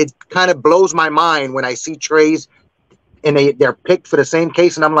it kind of blows my mind when I see trays and they're picked for the same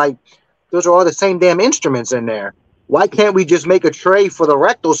case, and I'm like, those are all the same damn instruments in there. Why can't we just make a tray for the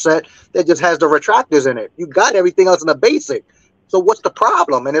rectal set that just has the retractors in it? You got everything else in the basic. So what's the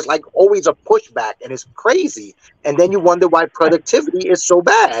problem? And it's like always a pushback, and it's crazy. And then you wonder why productivity is so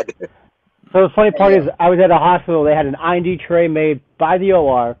bad. So the funny Oh part yeah. is, I was at a hospital. They had an I&D tray made by the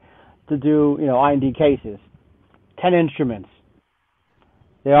OR to do, I&D cases. 10 instruments.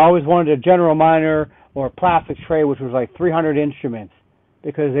 They always wanted a general minor or a plastic tray, which was like 300 instruments,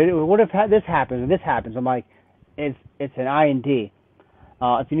 because what if this happens and this happens? I'm like, it's an I&D.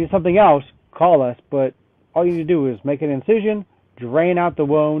 If you need something else, call us. But all you need to do is make an incision, drain out the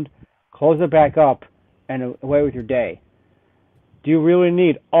wound, close it back up, and away with your day. Do you really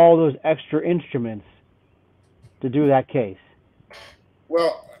need all those extra instruments to do that case?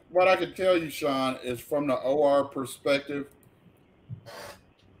 Well, what I can tell you, Sean, is from the OR perspective,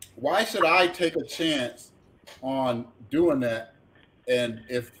 why should I take a chance on doing that? And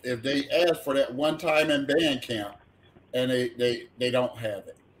if they ask for that one time in band camp and they don't have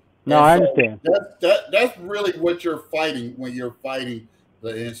it. No, And I so understand. that's really what you're fighting when you're fighting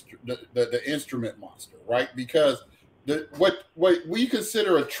the instrument monster, right? Because what we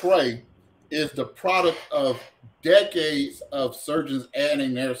consider a tray is the product of decades of surgeons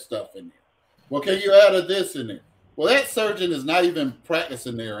adding their stuff in there. Well, can you add this in there? Well, that surgeon is not even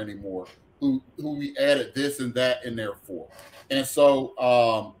practicing there anymore. Who we added this and that in there for, and so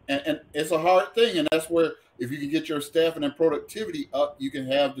and it's a hard thing, and that's where if you can get your staffing and productivity up, you can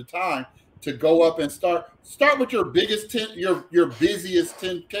have the time to go up and start with your biggest 10, your busiest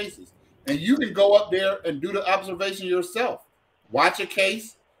 10 cases, and you can go up there and do the observation yourself. Watch a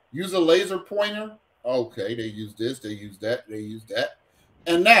case, use a laser pointer. Okay, they use this, they use that, they use that.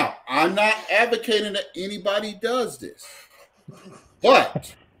 And now, I'm not advocating that anybody does this,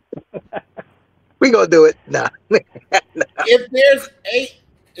 but we gonna do it. Nah. if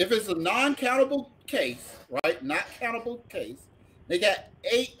it's a non-countable case, right? Not countable case, they got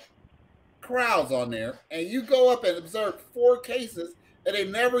 8 crowds on there, and you go up and observe 4 cases, and they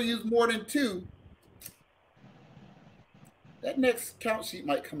never use more than 2. That next count sheet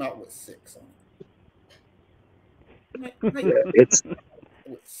might come out with 6 on it. It's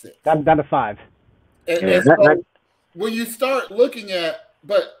with 6. Down to 5. And so when you start looking at,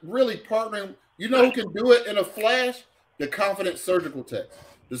 but really partnering, you know who can do it in a flash? The confident surgical techs.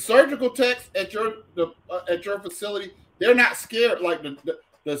 The surgical techs at your facility, they're not scared like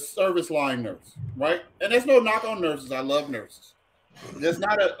the service line nurse, right? And there's no knock on nurses. I love nurses. There's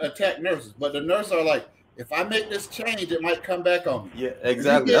not attack nurses, but the nurses are like, if I make this change, it might come back on me. Yeah,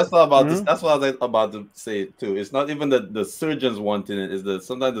 exactly. That's not about this. That's what I was about to say too. It's not even the surgeons wanting it. It's that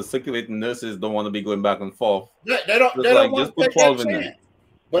sometimes the circulating nurses don't want to be going back and forth. They don't want to take that chance.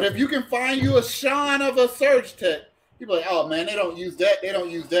 But if you can find you a Sean of a surge tech, people are like, oh man, they don't use that. They don't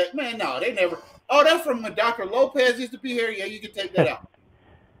use that. Man, no, they never. Oh, that's from when Dr. Lopez used to be here. Yeah, you can take that out.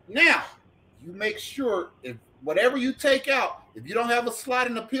 Now, you make sure if whatever you take out, if you don't have a slot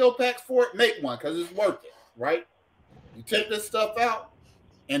in the pill packs for it, make one because it's worth it, right? You take this stuff out,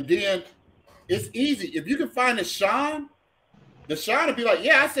 and then it's easy. If you can find the Sean will be like,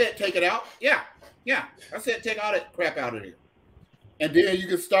 yeah, I said take it out. Yeah, I said take all that crap out of here. And then you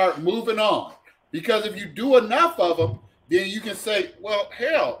can start moving on. Because if you do enough of them, then you can say, well,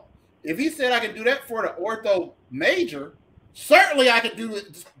 hell, if he said I can do that for the ortho major, certainly I could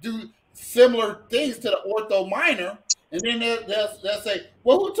do similar things to the ortho minor. And then they'll say,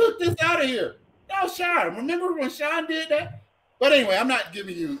 well, who took this out of here? No, Sean. Remember when Sean did that? But anyway, I'm not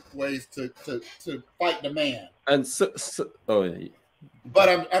giving you ways to fight the man. And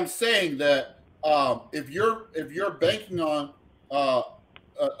but I'm saying that if you're banking on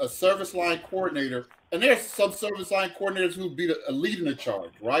a service line coordinator, and there's some service line coordinators who be leading the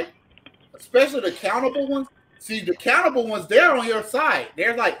charge, right? Especially the countable ones. See, the countable ones, they're on your side.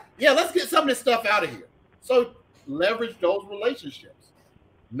 They're like, yeah, let's get some of this stuff out of here. So leverage those relationships.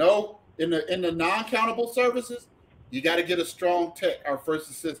 No, in the non-countable services, you got to get a strong tech, our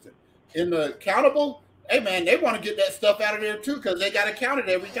first assistant. In the countable, hey man, they want to get that stuff out of there too because they got to count it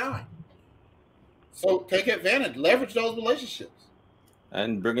every time. So take advantage, leverage those relationships.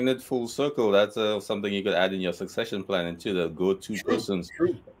 And bringing it full circle, that's something you could add in your succession plan into the go-to persons.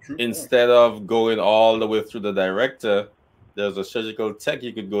 True Instead of going all the way through the director, there's a surgical tech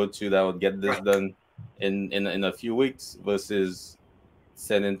you could go to that would get this done in a few weeks versus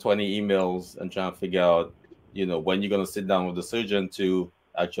sending 20 emails and trying to figure out, when you're going to sit down with the surgeon to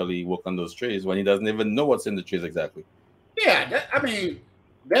actually work on those trays when he doesn't even know what's in the trays exactly. Yeah,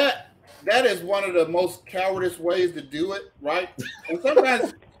 that is one of the most cowardice ways to do it, right? And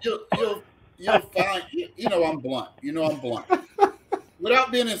sometimes you'll find, I'm blunt. I'm blunt.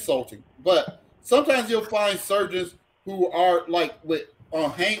 Without being insulting, but sometimes you'll find surgeons who are like with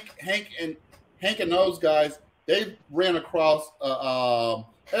Hank and those guys. They ran across,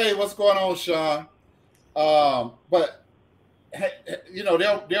 hey, what's going on, Sean? But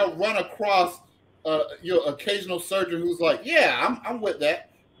they'll run across your occasional surgeon who's like, yeah, I'm with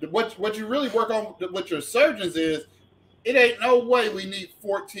that. What you really work on with your surgeons is it ain't no way we need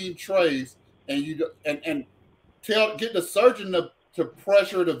 14 trays and get the surgeon to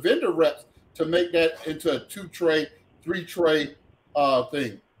pressure the vendor reps to make that into a 2-tray, 3-tray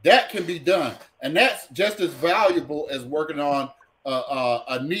thing. That can be done, and that's just as valuable as working on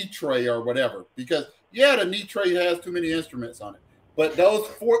a knee tray or whatever. Because the knee tray has too many instruments on it, but those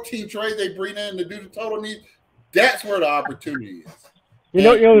 14 trays they bring in to do the total knee, that's where the opportunity is. You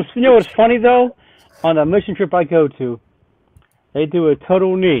know what's funny though? On the mission trip I go to, they do a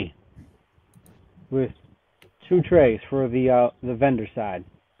total knee with 2 trays for the vendor side.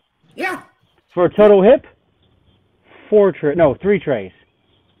 Yeah. For a total hip, 3 trays.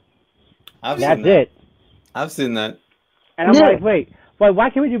 That's it. I've seen that. And I'm like, wait, why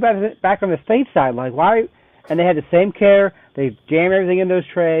can't we do back on the state side? Like, why? and they had the same care. They jam everything in those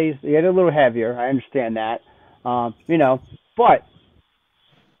trays. They get a little heavier. I understand that, you know. But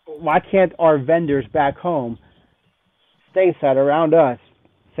why can't our vendors back home, stateside around us,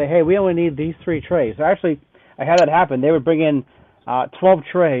 say, hey, we only need these 3 trays? So actually, I had that happen. They would bring in 12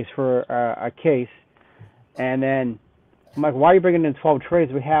 trays for a case, and then I'm like, why are you bringing in 12 trays?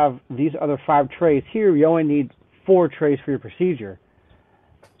 We have these other 5 trays here. You only need 4 trays for your procedure.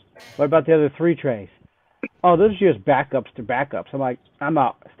 What about the other 3 trays? Oh, those are just backups to backups. I'm like, I'm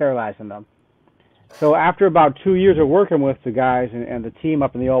not sterilizing them. So after about 2 years of working with the guys and the team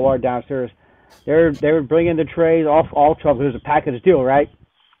up in the OR downstairs, they would bring in the trays, all 12. It was a package deal, right?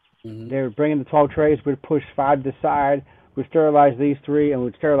 Mm-hmm. They would bring in the 12 trays. We'd push 5 to the side. We'd sterilize these 3, and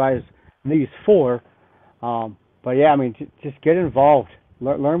we'd sterilize these 4. But yeah, I mean, just get involved.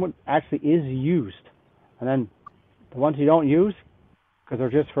 Learn what actually is used. And then the ones you don't use, because they're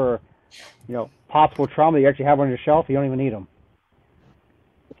just for, you know, possible trauma, you actually have on your shelf, you don't even need them.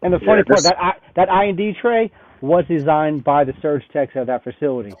 And the funny part, that I&D tray was designed by the surge techs at that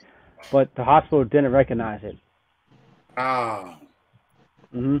facility, but the hospital didn't recognize it. Ah.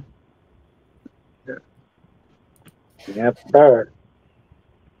 Mm-hmm. Yep, sir.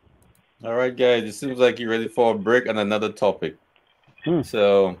 All right, guys. It seems like you're ready for a break and another topic.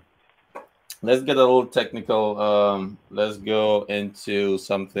 So let's get a little technical. Let's go into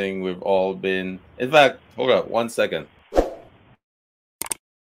something we've all been. In fact, hold on 1 second.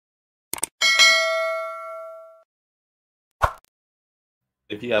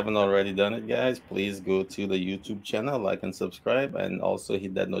 If you haven't already done it, guys, please go to the YouTube channel, like and subscribe, and also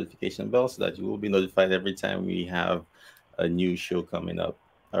hit that notification bell so that you will be notified every time we have a new show coming up.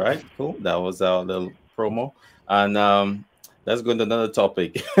 All right, cool. That was our little promo. And let's go into another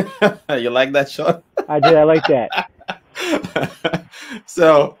topic. You like that, Sean? I did. I like that.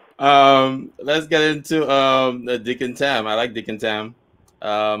 So let's get into Dick and Tam. I like Dick and Tam.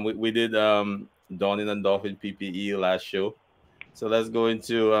 We did Dawning and Dolphin PPE last show. So let's go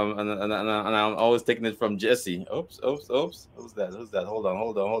into and I'm always taking it from Jesse. Oops. Who's that? Hold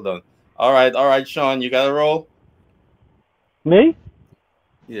on. All right, Sean, you got a roll? Me?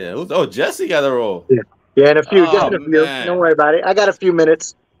 Yeah. Jesse got a roll. Yeah, in a few. Just in a few. Man. Don't worry about it. I got a few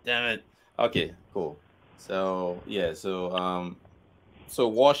minutes. Damn it. Okay, cool. So yeah, so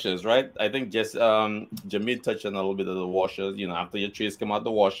washers, right? I think just Jamil touched on a little bit of the washers. You know, after your trays come out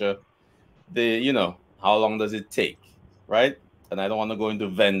the washer, how long does it take, right? And I don't want to go into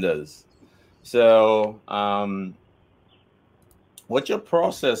vendors. So what's your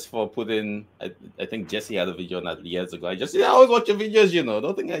process for putting? I think Jesse had a video not years ago. I always watch your videos,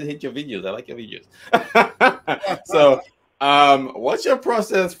 Don't think I hate your videos. I like your videos. So what's your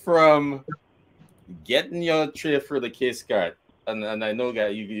process from getting your tray through the case card? And I know,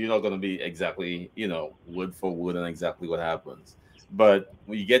 guys, you're not going to be exactly, word for word and exactly what happens. But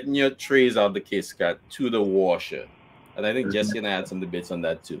when you're getting your trays out of the case card to the washer, and I think Jesse and I had some debates on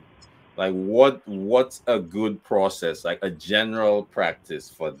that too. Like, what's a good process, like a general practice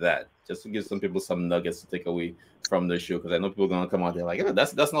for that? Just to give some people some nuggets to take away from the show, because I know people are going to come out there like,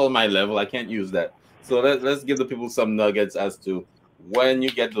 that's not my level. I can't use that. So let's give the people some nuggets as to when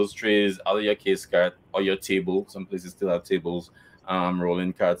you get those trays out of your case card or your table. Some places still have tables,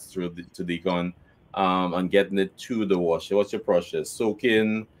 rolling carts through to the gun, and getting it to the washer. What's your process?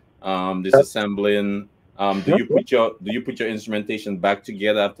 Soaking, disassembling. Do you put your instrumentation back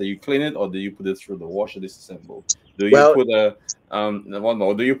together after you clean it, or do you put it through the washer disassemble? Do you put a one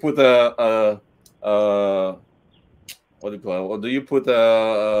more? Do you put what do you call it? Or do you put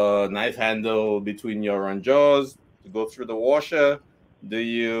a knife handle between your run jaws to go through the washer? Do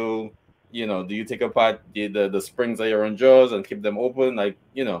you take apart the springs of your run jaws and keep them open? Like,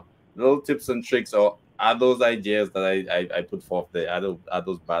 little tips and tricks, or are those ideas that I put forth there? Are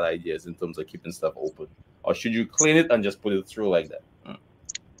those bad ideas in terms of keeping stuff open? Or should you clean it and just put it through like that?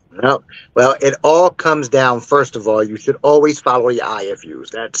 No. Well, it all comes down, first of all, you should always follow your IFUs.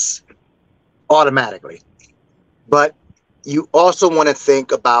 That's automatically. But you also want to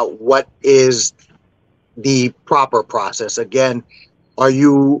think about what is the proper process. Again,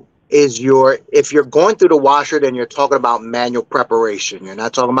 if you're going through the washer, then you're talking about manual preparation. You're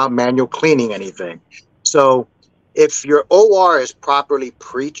not talking about manual cleaning anything. So if your OR is properly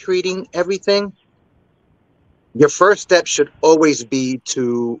pre-treating everything, your first step should always be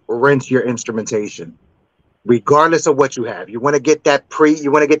to rinse your instrumentation, regardless of what you have. You want to get that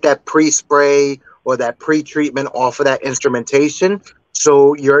pre-spray or that pre-treatment off of that instrumentation.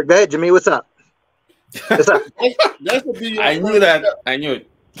 So go ahead, Jimmy, what's up? What's up? That should be I knew that. I knew it.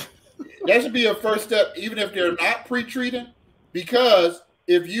 That should be a first step, even if they're not pre-treated, because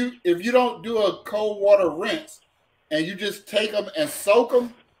if you don't do a cold water rinse and you just take them and soak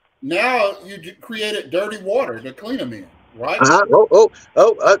them, now you created dirty water to clean them in, right?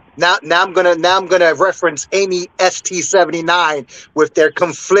 Now I'm gonna reference Amy ST79 with their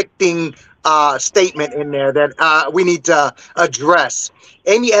conflicting statement in there that we need to address.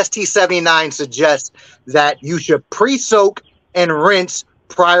 Amy ST79 suggests that you should pre-soak and rinse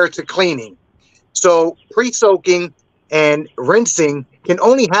prior to cleaning. So pre-soaking and rinsing can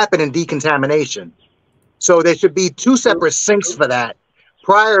only happen in decontamination. So there should be two separate sinks for that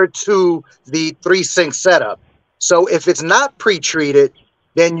prior to the 3-sink setup. So if it's not pre-treated,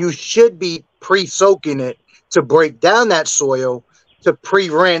 then you should be pre-soaking it to break down that soil, to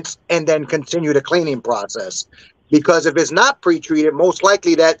pre-rinse, and then continue the cleaning process. Because if it's not pre-treated, most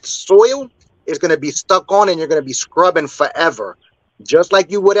likely that soil is going to be stuck on and you're going to be scrubbing forever. Just like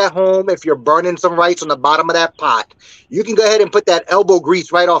you would at home if you're burning some rice on the bottom of that pot. You can go ahead and put that elbow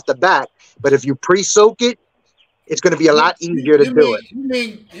grease right off the bat, but if you pre-soak it, it's going to be a lot easier to do it. You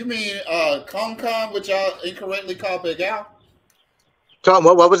mean Concom, which I incorrectly called Big Al? Tom,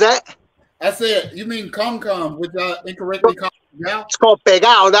 what was that? I said you mean Concom, which I incorrectly called Big Al? It's called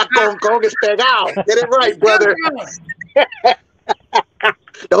Pegao, not Concom, it's Pegao. Get it right, brother.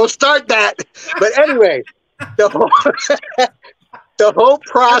 Don't start that. But anyway, the whole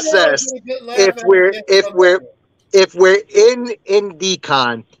process, if we're in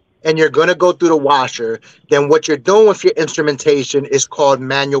decon and you're going to go through the washer, then what you're doing with your instrumentation is called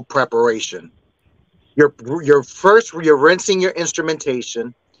manual preparation. You're rinsing your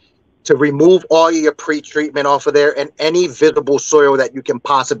instrumentation to remove all your pre-treatment off of there and any visible soil that you can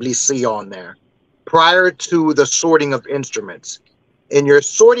possibly see on there prior to the sorting of instruments. In your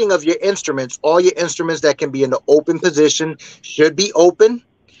sorting of your instruments, all your instruments that can be in the open position should be open.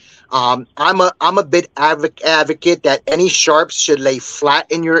 I'm a bit advocate that any sharps should lay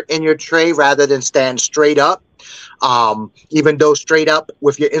flat in your tray rather than stand straight up. Even though straight up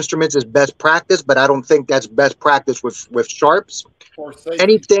with your instruments is best practice, but I don't think that's best practice with sharps.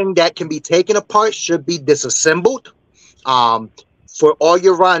 Anything that can be taken apart should be disassembled. For all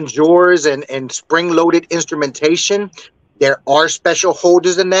your rongeurs and spring-loaded instrumentation, there are special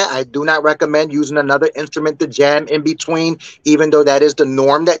holders in that. I do not recommend using another instrument to jam in between, even though that is the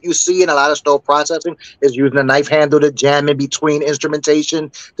norm that you see in a lot of stove processing, is using a knife handle to jam in between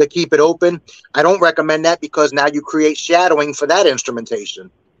instrumentation to keep it open. I don't recommend that because now you create shadowing for that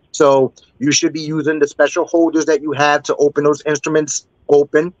instrumentation. So you should be using the special holders that you have to open those instruments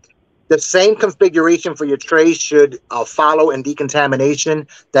open. The same configuration for your trays should follow in decontamination.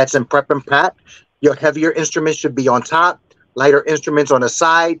 That's in prep and pack. Your heavier instruments should be on top. Lighter instruments on the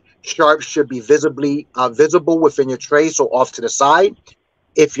side. Sharps should be visible within your tray, so off to the side.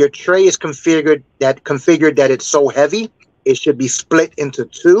 If your tray is configured that it's so heavy, it should be split into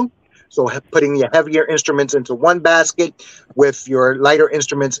two. So putting your heavier instruments into one basket with your lighter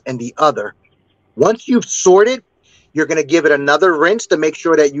instruments in the other. Once you've sorted, you're going to give it another rinse to make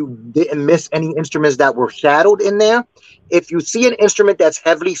sure that you didn't miss any instruments that were shadowed in there. If you see an instrument that's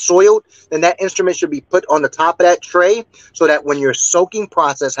heavily soiled, then that instrument should be put on the top of that tray so that when your soaking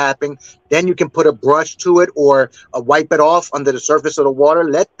process happens, then you can put a brush to it or wipe it off under the surface of the water.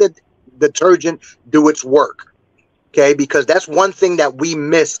 Let the detergent do its work. Okay, because that's one thing that we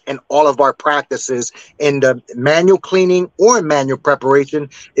miss in all of our practices in the manual cleaning or manual preparation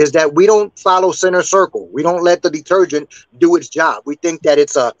is that we don't follow center circle. We don't let the detergent do its job. We think that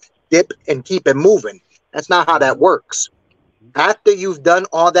it's a dip and keep it moving. That's not how that works. After you've done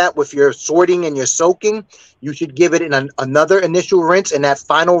all that with your sorting and your soaking, you should give it another initial rinse, and that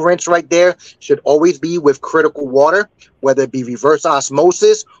final rinse right there should always be with critical water, whether it be reverse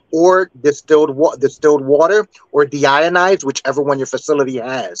osmosis or distilled water or deionized, whichever one your facility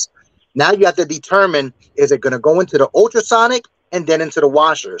has. Now you have to determine, is it going to go into the ultrasonic and then into the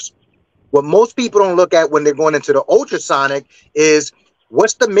washers? What most people don't look at when they're going into the ultrasonic is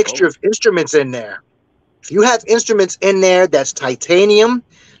what's the mixture of instruments in there. If you have instruments in there that's titanium,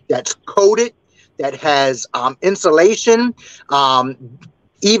 that's coated, that has insulation,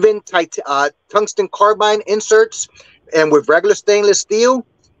 even tungsten carbide inserts, and with regular stainless steel,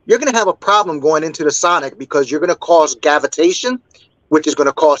 you're going to have a problem going into the sonic because you're going to cause gravitation, which is going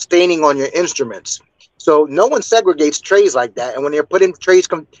to cause staining on your instruments. So no one segregates trays like that. And when they're putting trays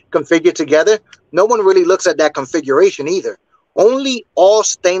configured together, no one really looks at that configuration either. Only all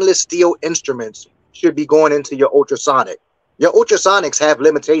stainless steel instruments should be going into your ultrasonic. Your ultrasonics have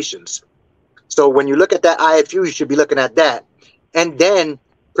limitations. So when you look at that IFU, you should be looking at that and then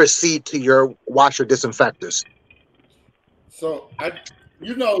proceed to your washer disinfectors. So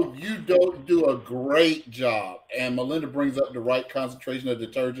you know, you don't do a great job, and Melinda brings up the right concentration of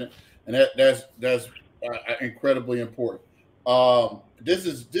detergent, and that's incredibly important. This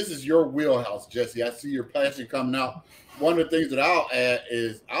is your wheelhouse, Jesse. I see your passion coming out. One of the things that I'll add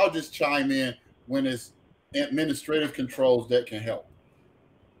is I'll just chime in when it's administrative controls that can help.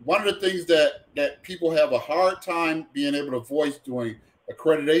 One of the things that people have a hard time being able to voice during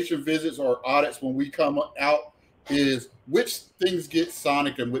accreditation visits or audits when we come out is which things get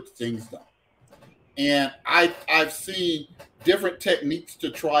sonic and which things don't. And I've seen different techniques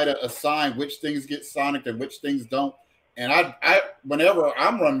to try to assign which things get sonic and which things don't. And I whenever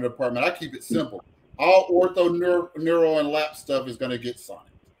I'm running the department, I keep it simple. All ortho, neuro, and lap stuff is going to get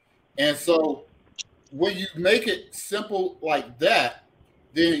sonic. And so when you make it simple like that,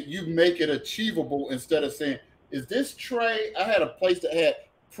 then you make it achievable instead of saying, is this tray? I had a place that had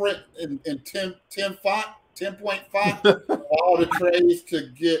print in 10 font, 10-point font, all the trays to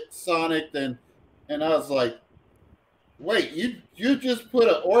get sonic. And I was like, wait, you just put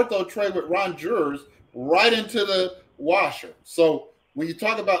an ortho tray with rongeurs right into the washer. So when you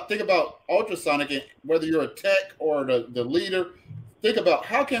think about ultrasonic, and whether you're a tech or the leader, think about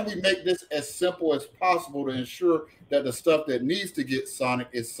how can we make this as simple as possible to ensure that the stuff that needs to get sonic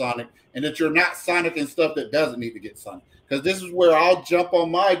is sonic, and that you're not sonic and stuff that doesn't need to get sonic. Because this is where I'll jump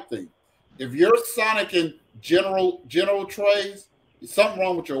on my thing. If you're sonic in general trays, there's something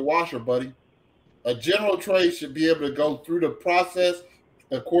wrong with your washer, buddy. A general tray should be able to go through the process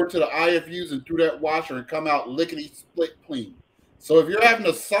according to the IFUs and through that washer and come out lickety split clean. So if you're having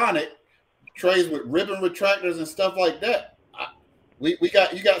a sonic trays with ribbon retractors and stuff like that, you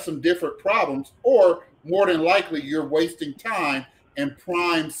got some different problems, or more than likely you're wasting time and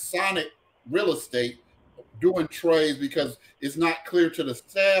prime sonic real estate doing trays because it's not clear to the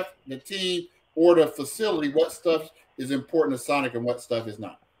staff, the team, or the facility what stuff is important to sonic and what stuff is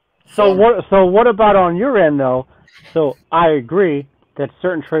not. So what about on your end though? So I agree that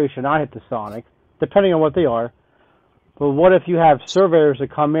certain trays should not hit the sonic, depending on what they are. But what if you have surveyors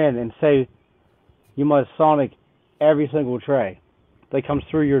that come in and say you must sonic every single tray that comes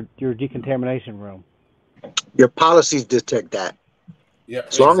through your decontamination room? Your policies detect that. Yeah.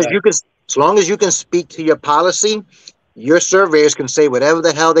 As long as you can speak to your policy, your surveyors can say whatever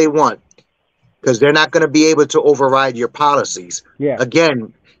the hell they want because they're not going to be able to override your policies. Yeah.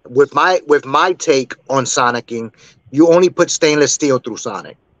 Again, with my take on sonicking, you only put stainless steel through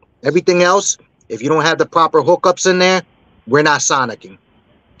sonic. Everything else, if you don't have the proper hookups in there, we're not sonicking.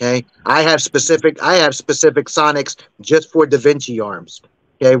 Okay, I have specific sonics just for Da Vinci arms.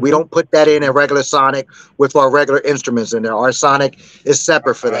 Okay, we don't put that in a regular sonic with our regular instruments in there. Our sonic is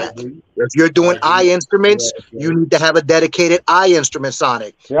separate for that. If you're doing eye instruments, you need to have a dedicated eye instrument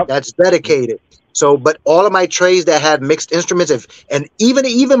sonic. Yep. That's dedicated. So, but all of my trays that have mixed instruments, and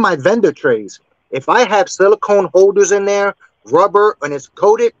even my vendor trays, if I have silicone holders in there, rubber, and it's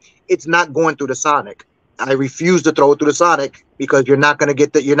coated, it's not going through the sonic. I refuse to throw it through the sonic because you're not going to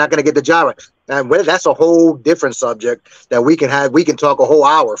get the job right. And that's a whole different subject that we can talk a whole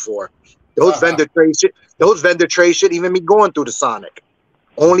hour for. Those vendor trays should even be going through the sonic.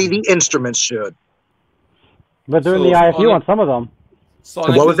 Only the instruments should. But they're in the IFU on some of them.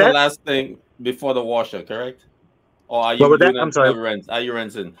 Sonic what was is the that? last thing before the washer, correct? Or are you What was that? doing I'm sorry. rinse? Are you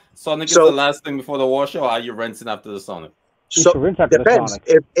rinsing? Sonic is So- the last thing before the washer, or are you rinsing after the Sonic? You So should rinse after the depends.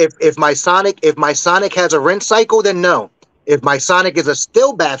 sonic. If my sonic has a rinse cycle, then no. If my sonic is a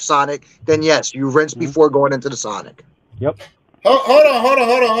still bath sonic, then yes, you rinse before going into the sonic. Yep. Hold on,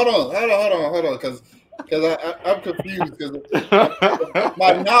 because I'm confused because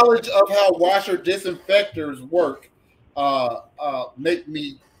my knowledge of how washer disinfectors work make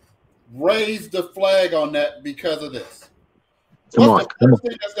me raise the flag on that because of this. What's the first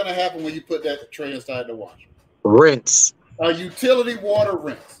thing that's going to happen when you put that tray inside the washer? Rinse. A utility water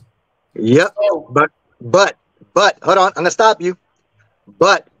rinse. Yep. So, But hold on, I'm gonna stop you.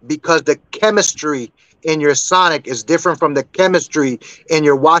 But because the chemistry in your sonic is different from the chemistry in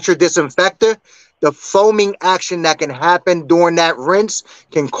your washer disinfector, the foaming action that can happen during that rinse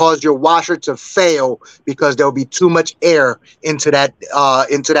can cause your washer to fail because there'll be too much air into that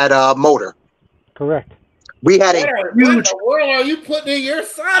motor. Correct. We had a what huge. in the world are you putting in your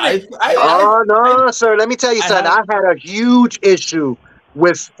sonic? Oh no, sir! Let me tell you something. I had a huge issue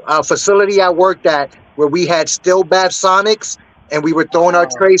with a facility I worked at where we had still bath sonics, and we were throwing our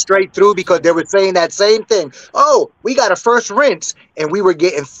tray straight through because they were saying that same thing. Oh, we got a first rinse, and we were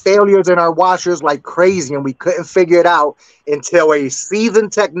getting failures in our washers like crazy, and we couldn't figure it out until a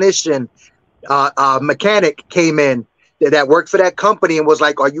seasoned technician, mechanic, came in that worked for that company and was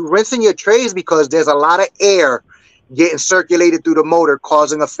like, "Are you rinsing your trays because there's a lot of air getting circulated through the motor,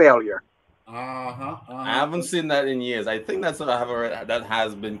 causing a failure. I haven't seen that in years. I think that's what I have already, that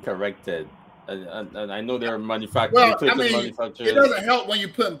has been corrected. And I know there are manufacturers. Well, I mean, it doesn't help when you're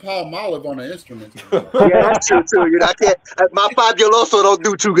putting Palmolive on the instruments. Yeah, that's true too. You know, I can't. My 5-year-old also don't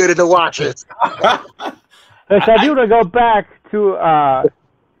do too good in the watches. Yes, I do want to go back to I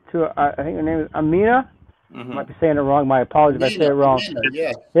think her name is Amina. I might be saying it wrong. My apologies if I say it wrong.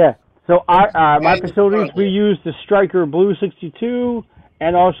 Amina, yeah. So my facilities, we use the Striker Blue 62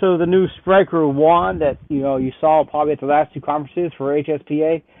 and also the new Striker wand that you saw probably at the last 2 conferences for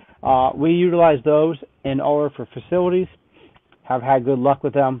HSPA. We utilize those in all of our facilities. Have had good luck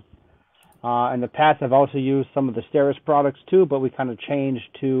with them. In the past, I've also used some of the Sterile products too, but we kind of changed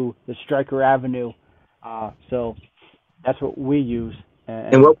to the Striker Avenue. So that's what we use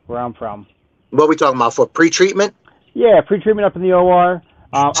and where I'm from. What are we talking about for pre-treatment? Yeah, pre-treatment up in the OR.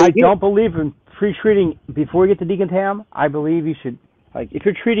 I don't believe in pre-treating before you get to decontam. I believe you should, if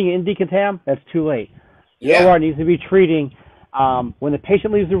you're treating in decontam, that's too late. The OR needs to be treating when the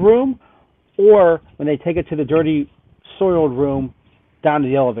patient leaves the room or when they take it to the dirty, soiled room down to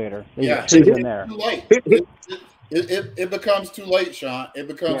the elevator. Yeah, it's in there. Too late. It becomes too late, Sean. It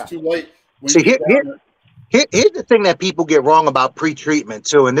becomes too late. Here's the thing that people get wrong about pre-treatment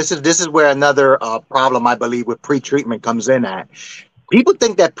too, and this is where another problem I believe with pre-treatment comes in at. People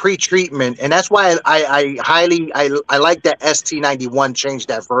think that pre-treatment, and that's why I like that ST91 changed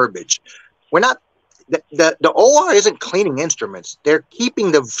that verbiage. We're not the OR isn't cleaning instruments; they're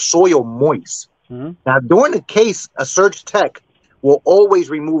keeping the soil moist. Now, during the case, a surge tech will always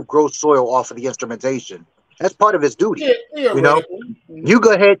remove gross soil off of the instrumentation. That's part of his duty. You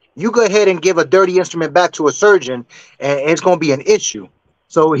go ahead and give a dirty instrument back to a surgeon, and it's going to be an issue.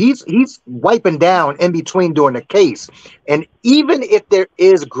 So he's wiping down in between during the case. And even if there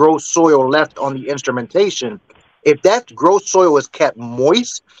is gross soil left on the instrumentation, if that gross soil is kept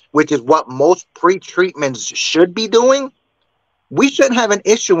moist, which is what most pre-treatments should be doing, we shouldn't have an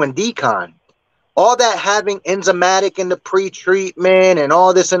issue in decon. All that having enzymatic in the pre-treatment and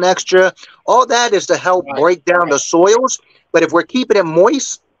all this and extra, all that is to help break down the soils. But if we're keeping it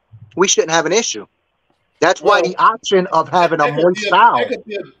moist, we shouldn't have an issue. That's why the option of having a moist valve.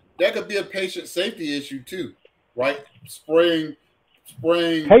 That could be a patient safety issue too, right? Spraying.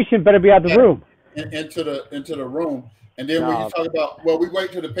 Patient better be out the room. Into the room, and then when you talk about, well, we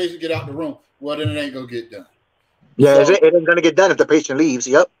wait till the patient get out the room. Well, then it ain't gonna get done. Yeah, so, it ain't gonna get done if the patient leaves.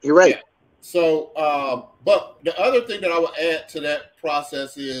 Yep, you're right. Yeah. So, but the other thing that I would add to that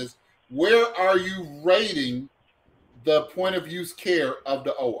process is, where are you rating the point of use care of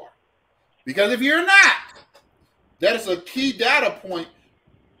the OR? Because if you're not, that is a key data point.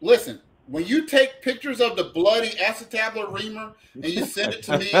 Listen, when you take pictures of the bloody acetabular reamer and you send it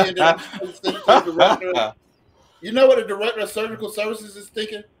to me and then I send it to the director, you know what the director of surgical services is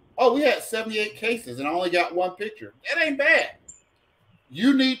thinking? Oh, we had 78 cases and I only got 1 picture. That ain't bad.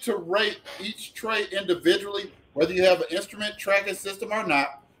 You need to rate each tray individually, whether you have an instrument tracking system or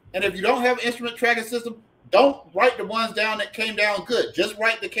not. And if you don't have an instrument tracking system, don't write the ones down that came down good. Just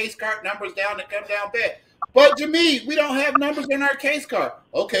write the case card numbers down that come down bad. But Jameed, we don't have numbers in our case card.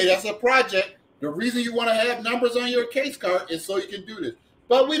 Okay, that's a project. The reason you want to have numbers on your case card is so you can do this.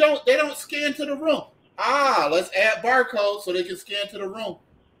 But they don't scan to the room. Let's add barcodes so they can scan to the room.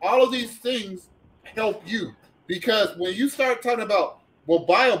 All of these things help you, because when you start talking about, well,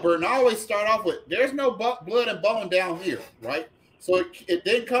 bioburden, I always start off with, there's no blood and bone down here, right? So it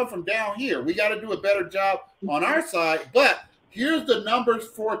didn't come from down here. We got to do a better job on our side. But here's the numbers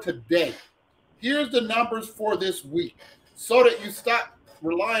for today. Here's the numbers for this week, so that you stop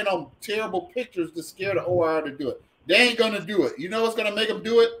relying on terrible pictures to scare the OR to do it. They ain't going to do it. You know what's going to make them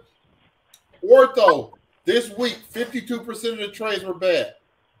do it? Ortho, this week, 52% of the trays were bad.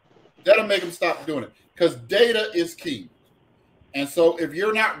 That'll make them stop doing it, because data is key. And so if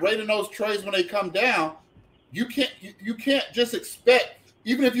you're not rating those trays when they come down, you can't just expect,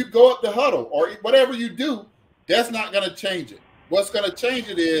 even if you go up the huddle or whatever you do, that's not going to change it. What's going to change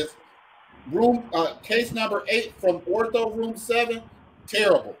it is case number 8 from ortho room 7,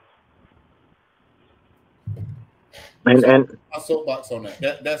 terrible. And my soapbox on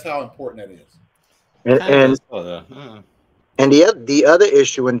that. That's how important that is. And the other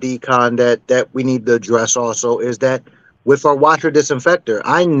issue in decon that we need to address also is that with our washer disinfector,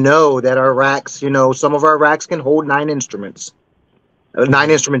 I know that our racks, some of our racks can hold 9 instruments, 9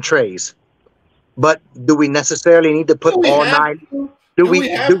 instrument trays. But do we necessarily need to put all 9? Do we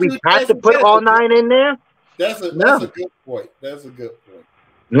have to put all 9 in there? That's a good point. That's a good point.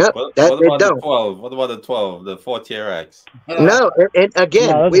 Yep. What about the 12? What about the 12? The 4 TRX? No, and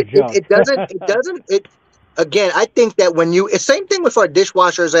again, it doesn't. again, I think that when you, it's same thing with our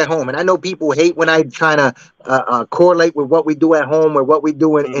dishwashers at home. And I know people hate when I try to correlate with what we do at home or what we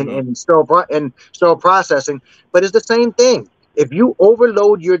do in sterile processing, but it's the same thing. If you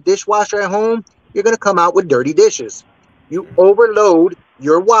overload your dishwasher at home, you're going to come out with dirty dishes. You overload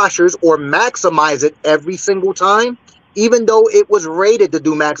your washers or maximize it every single time, even though it was rated to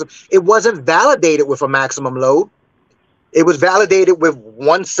do maximum, it wasn't validated with a maximum load. It was validated with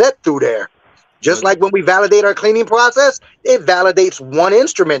one set through there. Just like when we validate our cleaning process, it validates one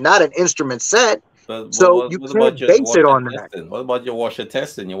instrument, not an instrument set. But So you can't base it on that. What about your washer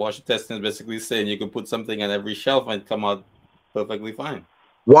testing? Your washer testing is basically saying you can put something on every shelf and come out perfectly fine.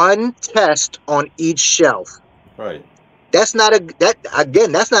 One test on each shelf. Right. That's not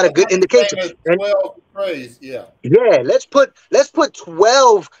that's not a good indication. 12 trays, yeah. Yeah, let's put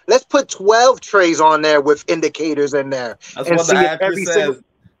 12 trays on there with indicators in there. That's what the IFU says.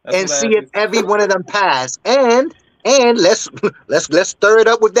 And see if every one of them pass. And let's stir it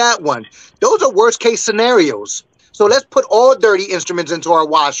up with that one. Those are worst case scenarios. So let's put all dirty instruments into our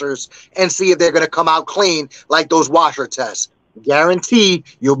washers and see if they're going to come out clean like those washer tests. Guarantee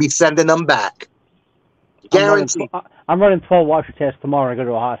you'll be sending them back. Guarantee. I'm running 12 washer tests tomorrow. I go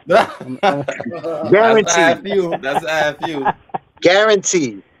to a hospital. Guarantee. That's IFU.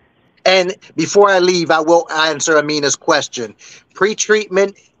 Guarantee. And before I leave, I will answer Amina's question.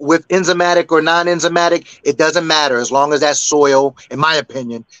 Pre-treatment with enzymatic or non-enzymatic, it doesn't matter as long as that soil, in my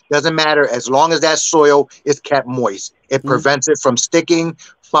opinion, doesn't matter as long as that soil is kept moist. It prevents it from sticking,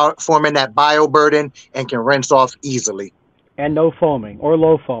 forming that bioburden, and can rinse off easily. And no foaming or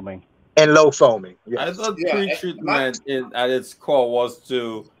low foaming. And low foaming. Yes. I thought pre-treatment at its core was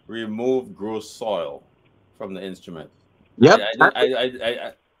to remove gross soil from the instrument. Yep.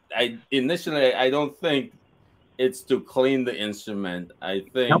 I initially, I don't think it's to clean the instrument. I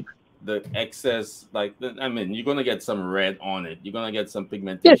think the excess, like, I mean, you're gonna get some red on it. You're gonna get some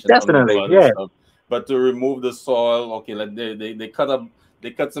pigmentation. Yes, definitely. Yeah. But to remove the soil, okay, like they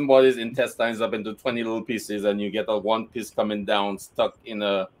cut somebody's intestines up into 20 little pieces, and you get a one piece coming down stuck in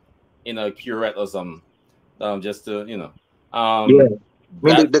a curette or something. Just to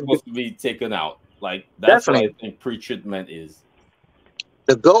that's supposed to be taken out. Like that's what I think pre-treatment is.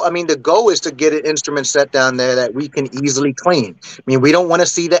 The goal is to get an instrument set down there that we can easily clean. I mean, we don't want to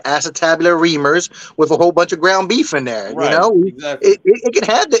see the acetabular reamers with a whole bunch of ground beef in there. Right, you know, exactly.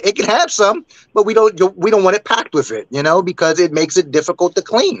 it can have some, but we don't want it packed with it. You know, because it makes it difficult to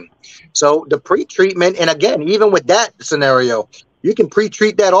clean. So the pre-treatment, and again, even with that scenario, you can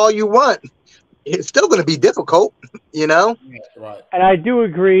pre-treat that all you want. It's still going to be difficult. You know. Yeah, right. And I do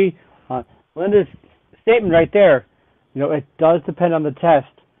agree. Linda's statement right there. You know, it does depend on the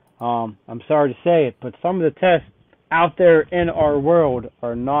test. I'm sorry to say it, but some of the tests out there in our world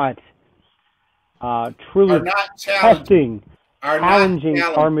are not truly challenging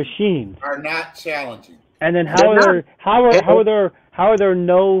our machines. Are not challenging. And then how are there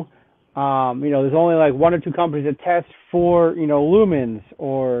no there's only like one or two companies that test for lumens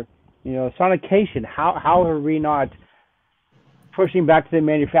or sonication. How are we not pushing back to the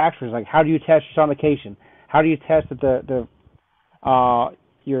manufacturers? Like, how do you test sonication? How do you test that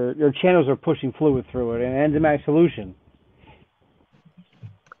your channels are pushing fluid through it, an enzymatic solution?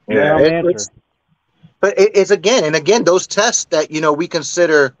 But it's again those tests that we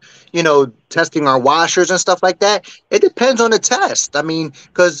consider testing our washers and stuff like that. It depends on the test. I mean,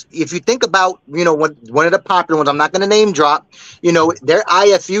 because if you think about one of the popular ones, I'm not going to name drop. Their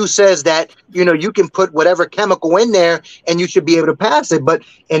IFU says that you can put whatever chemical in there and you should be able to pass it. But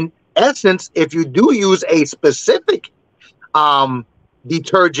in essence, if you do use a specific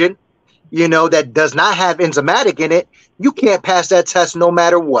detergent, that does not have enzymatic in it, you can't pass that test no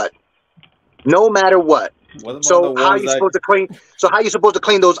matter what. No matter what. So how are you supposed to clean? So how are you supposed to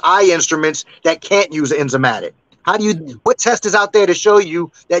clean those eye instruments that can't use enzymatic? How do you? What test is out there to show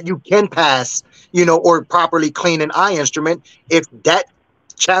you that you can pass, or properly clean an eye instrument if that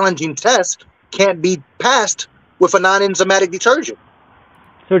challenging test can't be passed with a non-enzymatic detergent?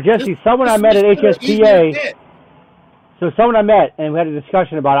 So Jesse, someone I met at HSPA. So someone I met and we had a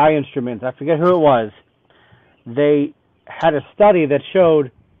discussion about eye instruments. I forget who it was. They had a study that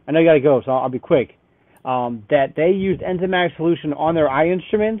showed. I know you got to go, so I'll be quick. That they used enzymatic solution on their eye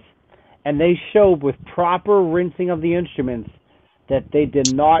instruments, and they showed with proper rinsing of the instruments that they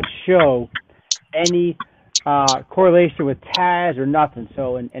did not show any correlation with TAS or nothing.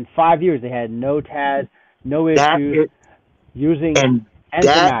 So in 5 years, they had no TAS, no issues using enzymatic.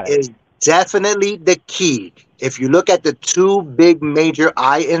 That is definitely the key. If you look at the two big major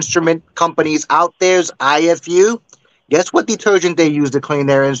eye instrument companies out there's IFU. Guess what detergent they use to clean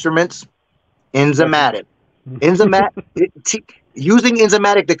their instruments? Enzymatic. Using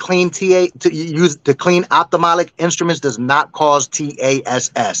enzymatic to clean to clean ophthalmic instruments does not cause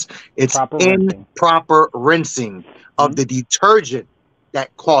TASS. It's Proper rinsing. improper rinsing of the detergent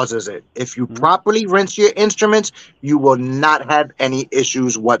that causes it. If you properly rinse your instruments, you will not have any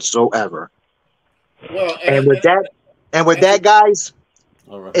issues whatsoever. Well, And with that, guys,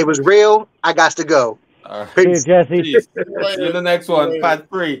 All right. it was real. I got to go. All right. See you, Peace. Jesse. Peace. See you in the next one. Part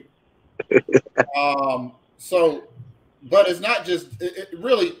 3. So, but it's not just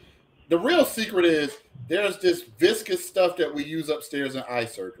really. The real secret is there's this viscous stuff that we use upstairs in eye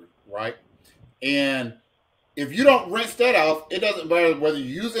surgery, right? And if you don't rinse that out, it doesn't matter whether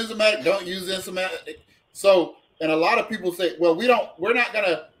you use enzymatic, don't use enzymatic. So, and a lot of people say, well, we're not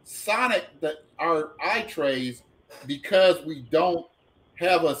gonna sonic our eye trays because we don't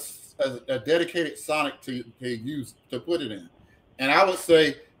have a dedicated sonic to use to put it in. And I would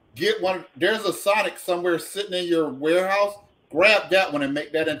say get one. There's a sonic somewhere sitting in your warehouse. Grab that one and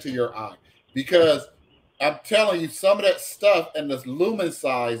make that into your eye, because I'm telling you, some of that stuff and the lumen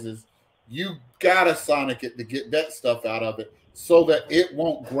sizes, you gotta sonic it to get that stuff out of it so that it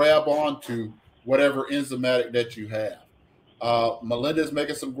won't grab onto whatever enzymatic that you have. Melinda's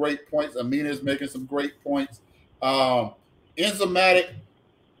making some great points. Amina's making some great points. Enzymatic.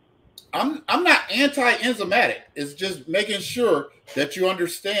 I'm not anti-enzymatic. It's just making sure that you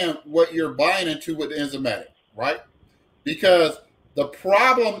understand what you're buying into with the enzymatic, right? Because the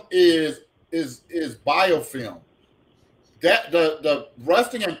problem is biofilm. That the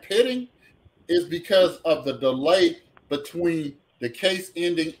rusting and pitting is because of the delay between the case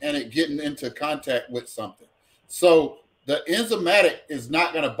ending and it getting into contact with something. So the enzymatic is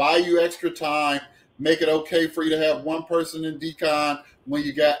not going to buy you extra time, make it okay for you to have one person in decon when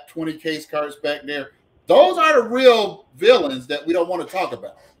you got 20 case cards back there. Those are the real villains that we don't want to talk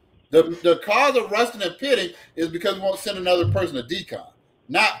about. The cause of rusting and pitting is because we won't send another person to decon,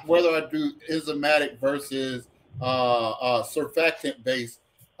 not whether I do enzymatic versus surfactant-based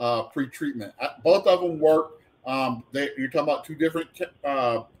pre-treatment. Both of them work. You're talking about two different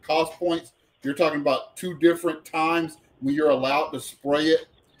cost points. You're talking about two different times when you're allowed to spray it,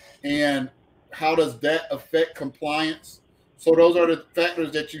 and how does that affect compliance? So those are the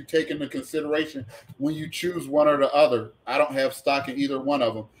factors that you take into consideration when you choose one or the other. I don't have stock in either one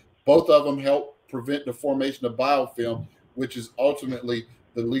of them. Both of them help prevent the formation of biofilm, which is ultimately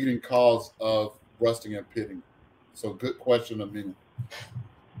the leading cause of rusting and pitting. So good question, Amina.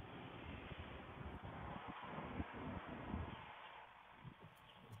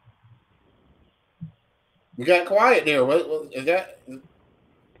 We got quiet there. What is that?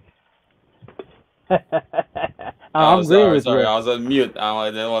 I'm agreeing with you. Sorry, I was on mute.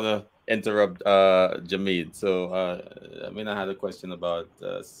 I didn't want to interrupt Jameed. So I had a question about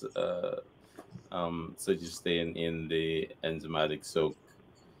so you staying in the enzymatic soak.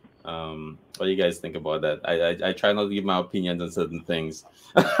 What do you guys think about that? I try not to give my opinions on certain things.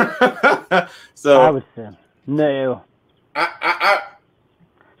 So I would say no.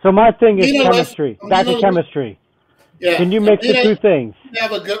 So my thing is chemistry. Back to chemistry. Yeah. Can you mix the two things? We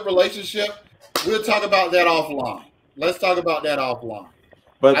have a good relationship. We'll talk about that offline. Let's talk about that offline.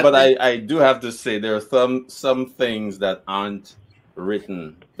 But I do have to say there are some things that aren't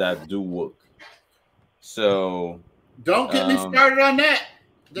written that do work. So don't get me started on that,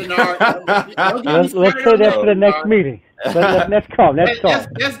 Denard. Let's say that for the next meeting. Let's call. That's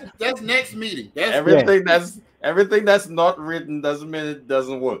next meeting. Everything that's not written doesn't mean it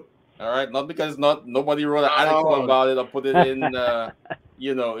doesn't work. All right, not because nobody wrote an article about it or put it in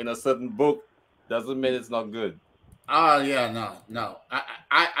in a certain book doesn't mean it's not good. No.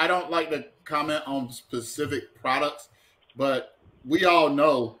 I don't like to comment on specific products, but we all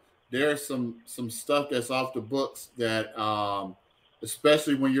know there's some stuff that's off the books that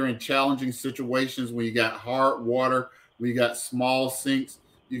especially when you're in challenging situations, when you got hard water, when you got small sinks,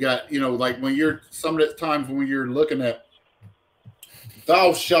 you got, like when you're some of the times when you're looking at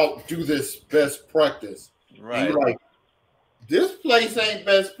thou shalt do this best practice. Right. And you're like, this place ain't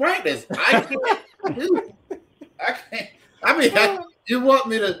best practice. I can't do it. I can't. I mean, you want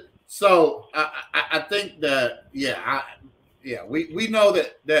me to? So I think that we know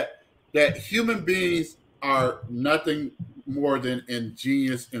that human beings are nothing more than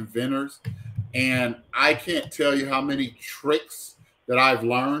ingenious inventors, and I can't tell you how many tricks that I've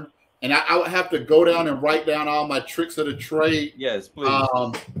learned. And I would have to go down and write down all my tricks of the trade. Yes, please.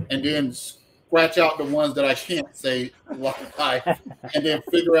 And then scratch out the ones that I can't say live, and then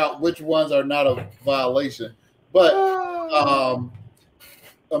figure out which ones are not a violation. But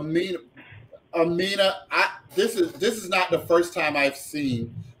Amina, this is not the first time I've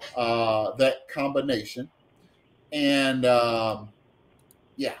seen that combination. And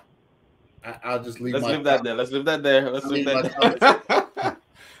yeah, I'll just leave Let's my leave that there. Let's leave that there. Let's leave that.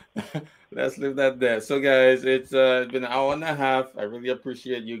 Let's leave that there. So, guys, it's been an hour and a half. I really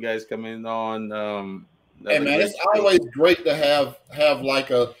appreciate you guys coming on. Hey man, it's always great to have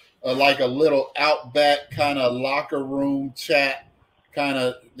like a little outback kind of locker room chat, kind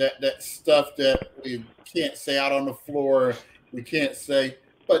of that stuff that we can't say out on the floor. We can't say,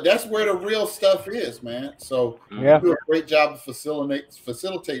 but that's where the real stuff is, man. So you do a great job of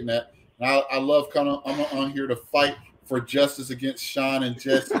facilitating that. And I love coming. I'm on here to fight for justice against Sean and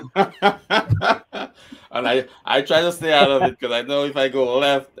Jesse. And I try to stay out of it because I know if I go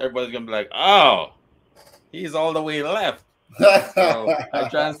left, everybody's gonna be like, "Oh, he's all the way left." So I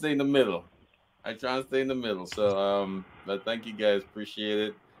try and stay in the middle. So but thank you guys, appreciate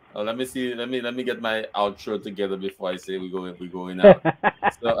it. Let me see. Let me get my outro together before I say we're going out.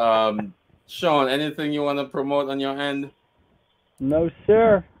 So Sean, anything you want to promote on your end? No,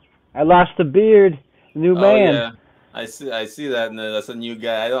 sir. I lost the beard. New man. Yeah. I see that. That's a new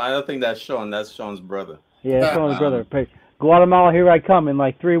guy. I don't think that's Sean. That's Sean's brother. Yeah, that's Sean's brother. Guatemala, here I come in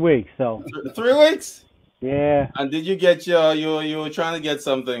like 3 weeks. So 3 weeks. Yeah. And did you get you were trying to get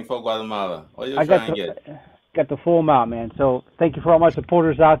something for Guatemala? What are you trying to get? Got the full amount, man. So thank you for all my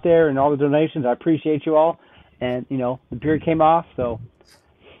supporters out there and all the donations. I appreciate you all. And the beard came off, so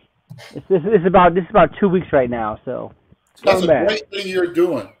it's about 2 weeks right now. So that's a great thing you're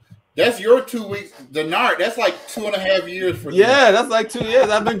doing. That's your 2 weeks. Denard, that's like 2.5 years for you. Yeah, that's like 2 years.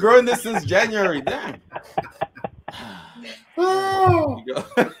 I've been growing this since January. Damn. Oh.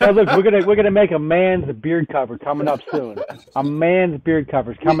 Hey, look, we're gonna make a man's beard cover coming up soon. A man's beard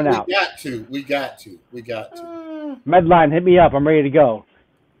cover's coming out. We got to. Medline, hit me up. I'm ready to go.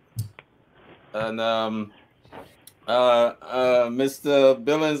 And Mr.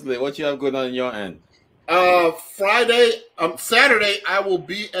 Billingsley, what you have going on your end? Saturday, I will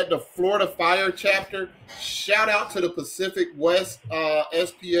be at the Florida Fire chapter. Shout out to the Pacific West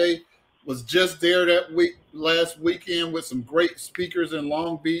SPA. Was just there last weekend with some great speakers in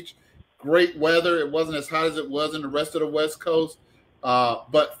Long Beach. Great weather. It wasn't as hot as it was in the rest of the West Coast.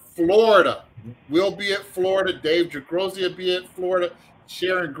 But Florida, we'll be at Florida. Dave Jagrosi will be at Florida.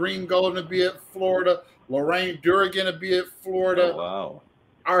 Sharon Greengold will be at Florida. Lorraine Durrigan will be at Florida. Oh, wow.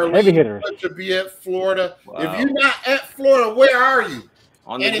 Our heavy hitters to be at Florida. Wow. If you're not at Florida, where are you?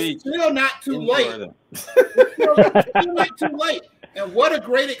 On the beach. It's still not too late. It's still not too late. And what a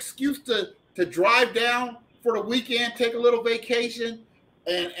great excuse to drive down for the weekend, take a little vacation,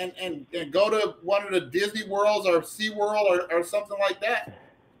 and go to one of the Disney Worlds or SeaWorld or something like that.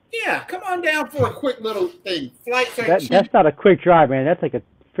 Yeah, come on down for a quick little thing. Flights are cheap. That's not a quick drive, man. That's like a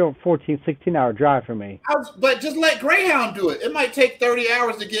 14, 16-hour drive for me. But just let Greyhound do it. It might take 30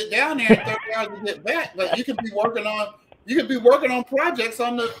 hours to get down there and 30 hours to get back. But you could be working on projects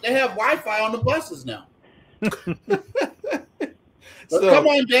they have Wi-Fi on the buses now. So come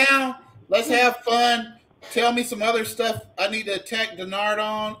on down. Let's have fun. Tell me some other stuff I need to attack Denard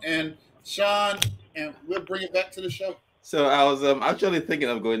on and Sean, and we'll bring it back to the show. So I was actually thinking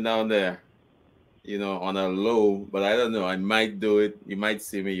of going down there, on a low, but I don't know. I might do it. You might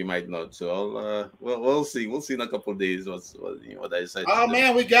see me, you might not. So we'll see. We'll see in a couple of days what I say. Oh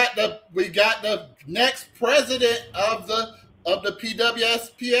man, we got the next president of the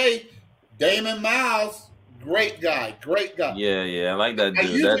PWSPA, Damon Miles. Great guy. Yeah, I like that dude. I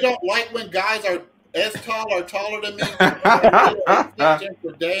usually don't like when guys are as tall or taller than me.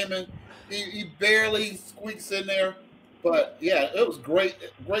 For Damon, he barely squeaks in there. But yeah, it was great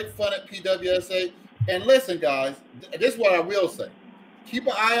fun at PWSA. And listen, guys, this is what I will say. Keep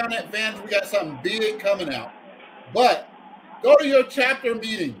an eye on that Vans. We got something big coming out. But go to your chapter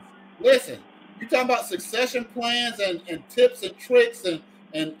meetings. Listen, you're talking about succession plans and tips and tricks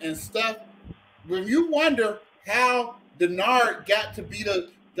and stuff. When you wonder how Denard got to be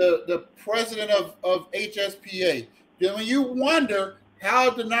the president of HSPA, then when you wonder how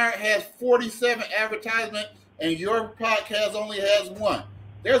Denard has 47 advertisements and your podcast only has 1,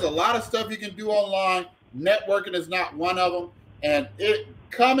 there's a lot of stuff you can do online. Networking is not one of them. And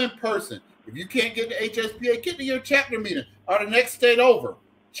come in person. If you can't get to HSPA, get to your chapter meeting or the next state over.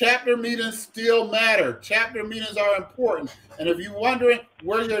 Chapter meetings still matter. Chapter meetings are important. And if you're wondering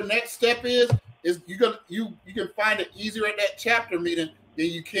where your next step is you can find it easier at that chapter meeting than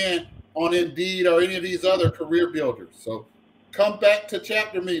you can on Indeed or any of these other career builders. So come back to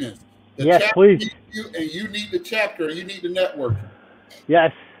chapter meetings. Yes, please. You need the chapter. You need the network.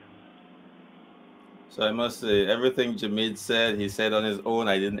 Yes. So I must say, everything Jamid said, he said on his own.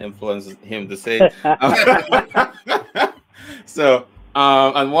 I didn't influence him to say. So,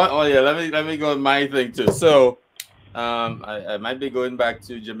 and one, let me go on my thing too. So, I might be going back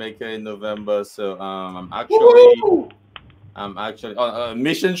to Jamaica in November, so Woo! I'm actually on a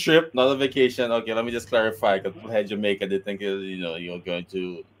mission trip, not a vacation. Okay, let me just clarify because people had Jamaica, they think you're going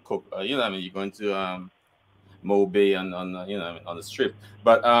to cook, I mean you're going to Mo Bay on I mean, on the strip,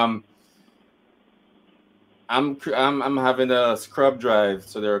 but I'm having a scrub drive,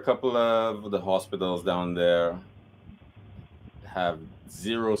 so there are a couple of the hospitals down there have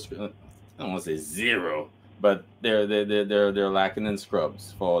zero. I don't want to say zero, but they're lacking in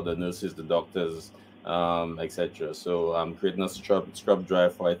scrubs for the nurses, the doctors, etc. So I'm creating a scrub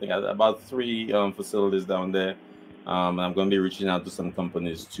drive for I think about three facilities down there. And I'm going to be reaching out to some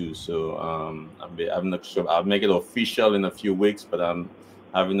companies too. So I'm not sure. I'll make it official in a few weeks, but I'm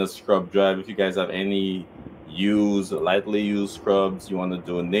having a scrub drive. If you guys have any lightly used scrubs you want to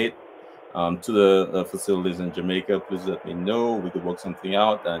donate to the facilities in Jamaica, please let me know. We could work something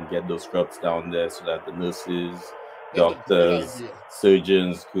out and get those scrubs down there so that the nurses, That's a great doctors, idea.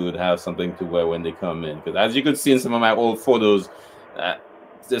 surgeons could have something to wear when they come in. Because as you could see in some of my old photos, uh,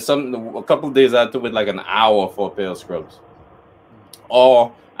 there's a couple of days I had to wait like an hour for a pair of scrubs.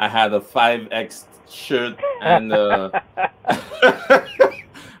 Or I had a 5X shirt and I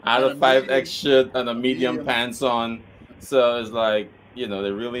had And a a 5X medium, shirt and a medium medium. pants on. So it's like, they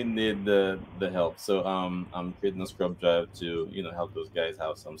really need the help. So I'm creating a scrub drive to, help those guys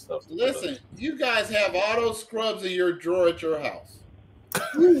have some stuff to put on. Listen, you guys have auto scrubs in your drawer at your house.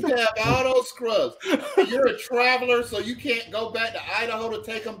 You have auto scrubs. You're a traveler, so you can't go back to Idaho to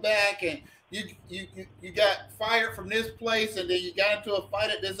take them back, and you got fired from this place, and then you got into a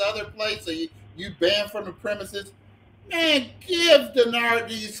fight at this other place, so you banned from the premises. Man, give Denard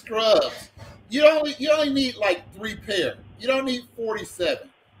these scrubs. You only need like 3 pair. You don't need 47.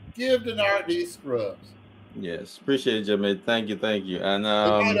 Give Denard these scrubs. Yes, appreciate it, Jamie. Thank you. And Good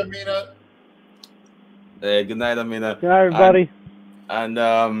night, Amina. good night, Amina. Good night, everybody. And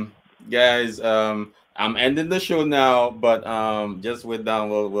guys, I'm ending the show now, but just wait down.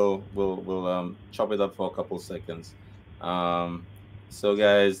 We'll chop it up for a couple seconds. So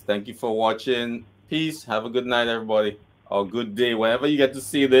guys, thank you for watching. Peace. Have a good night, everybody, or good day. Whenever you get to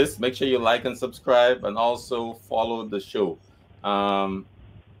see this, make sure you like and subscribe, and also follow the show.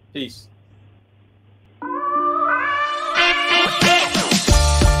 Peace.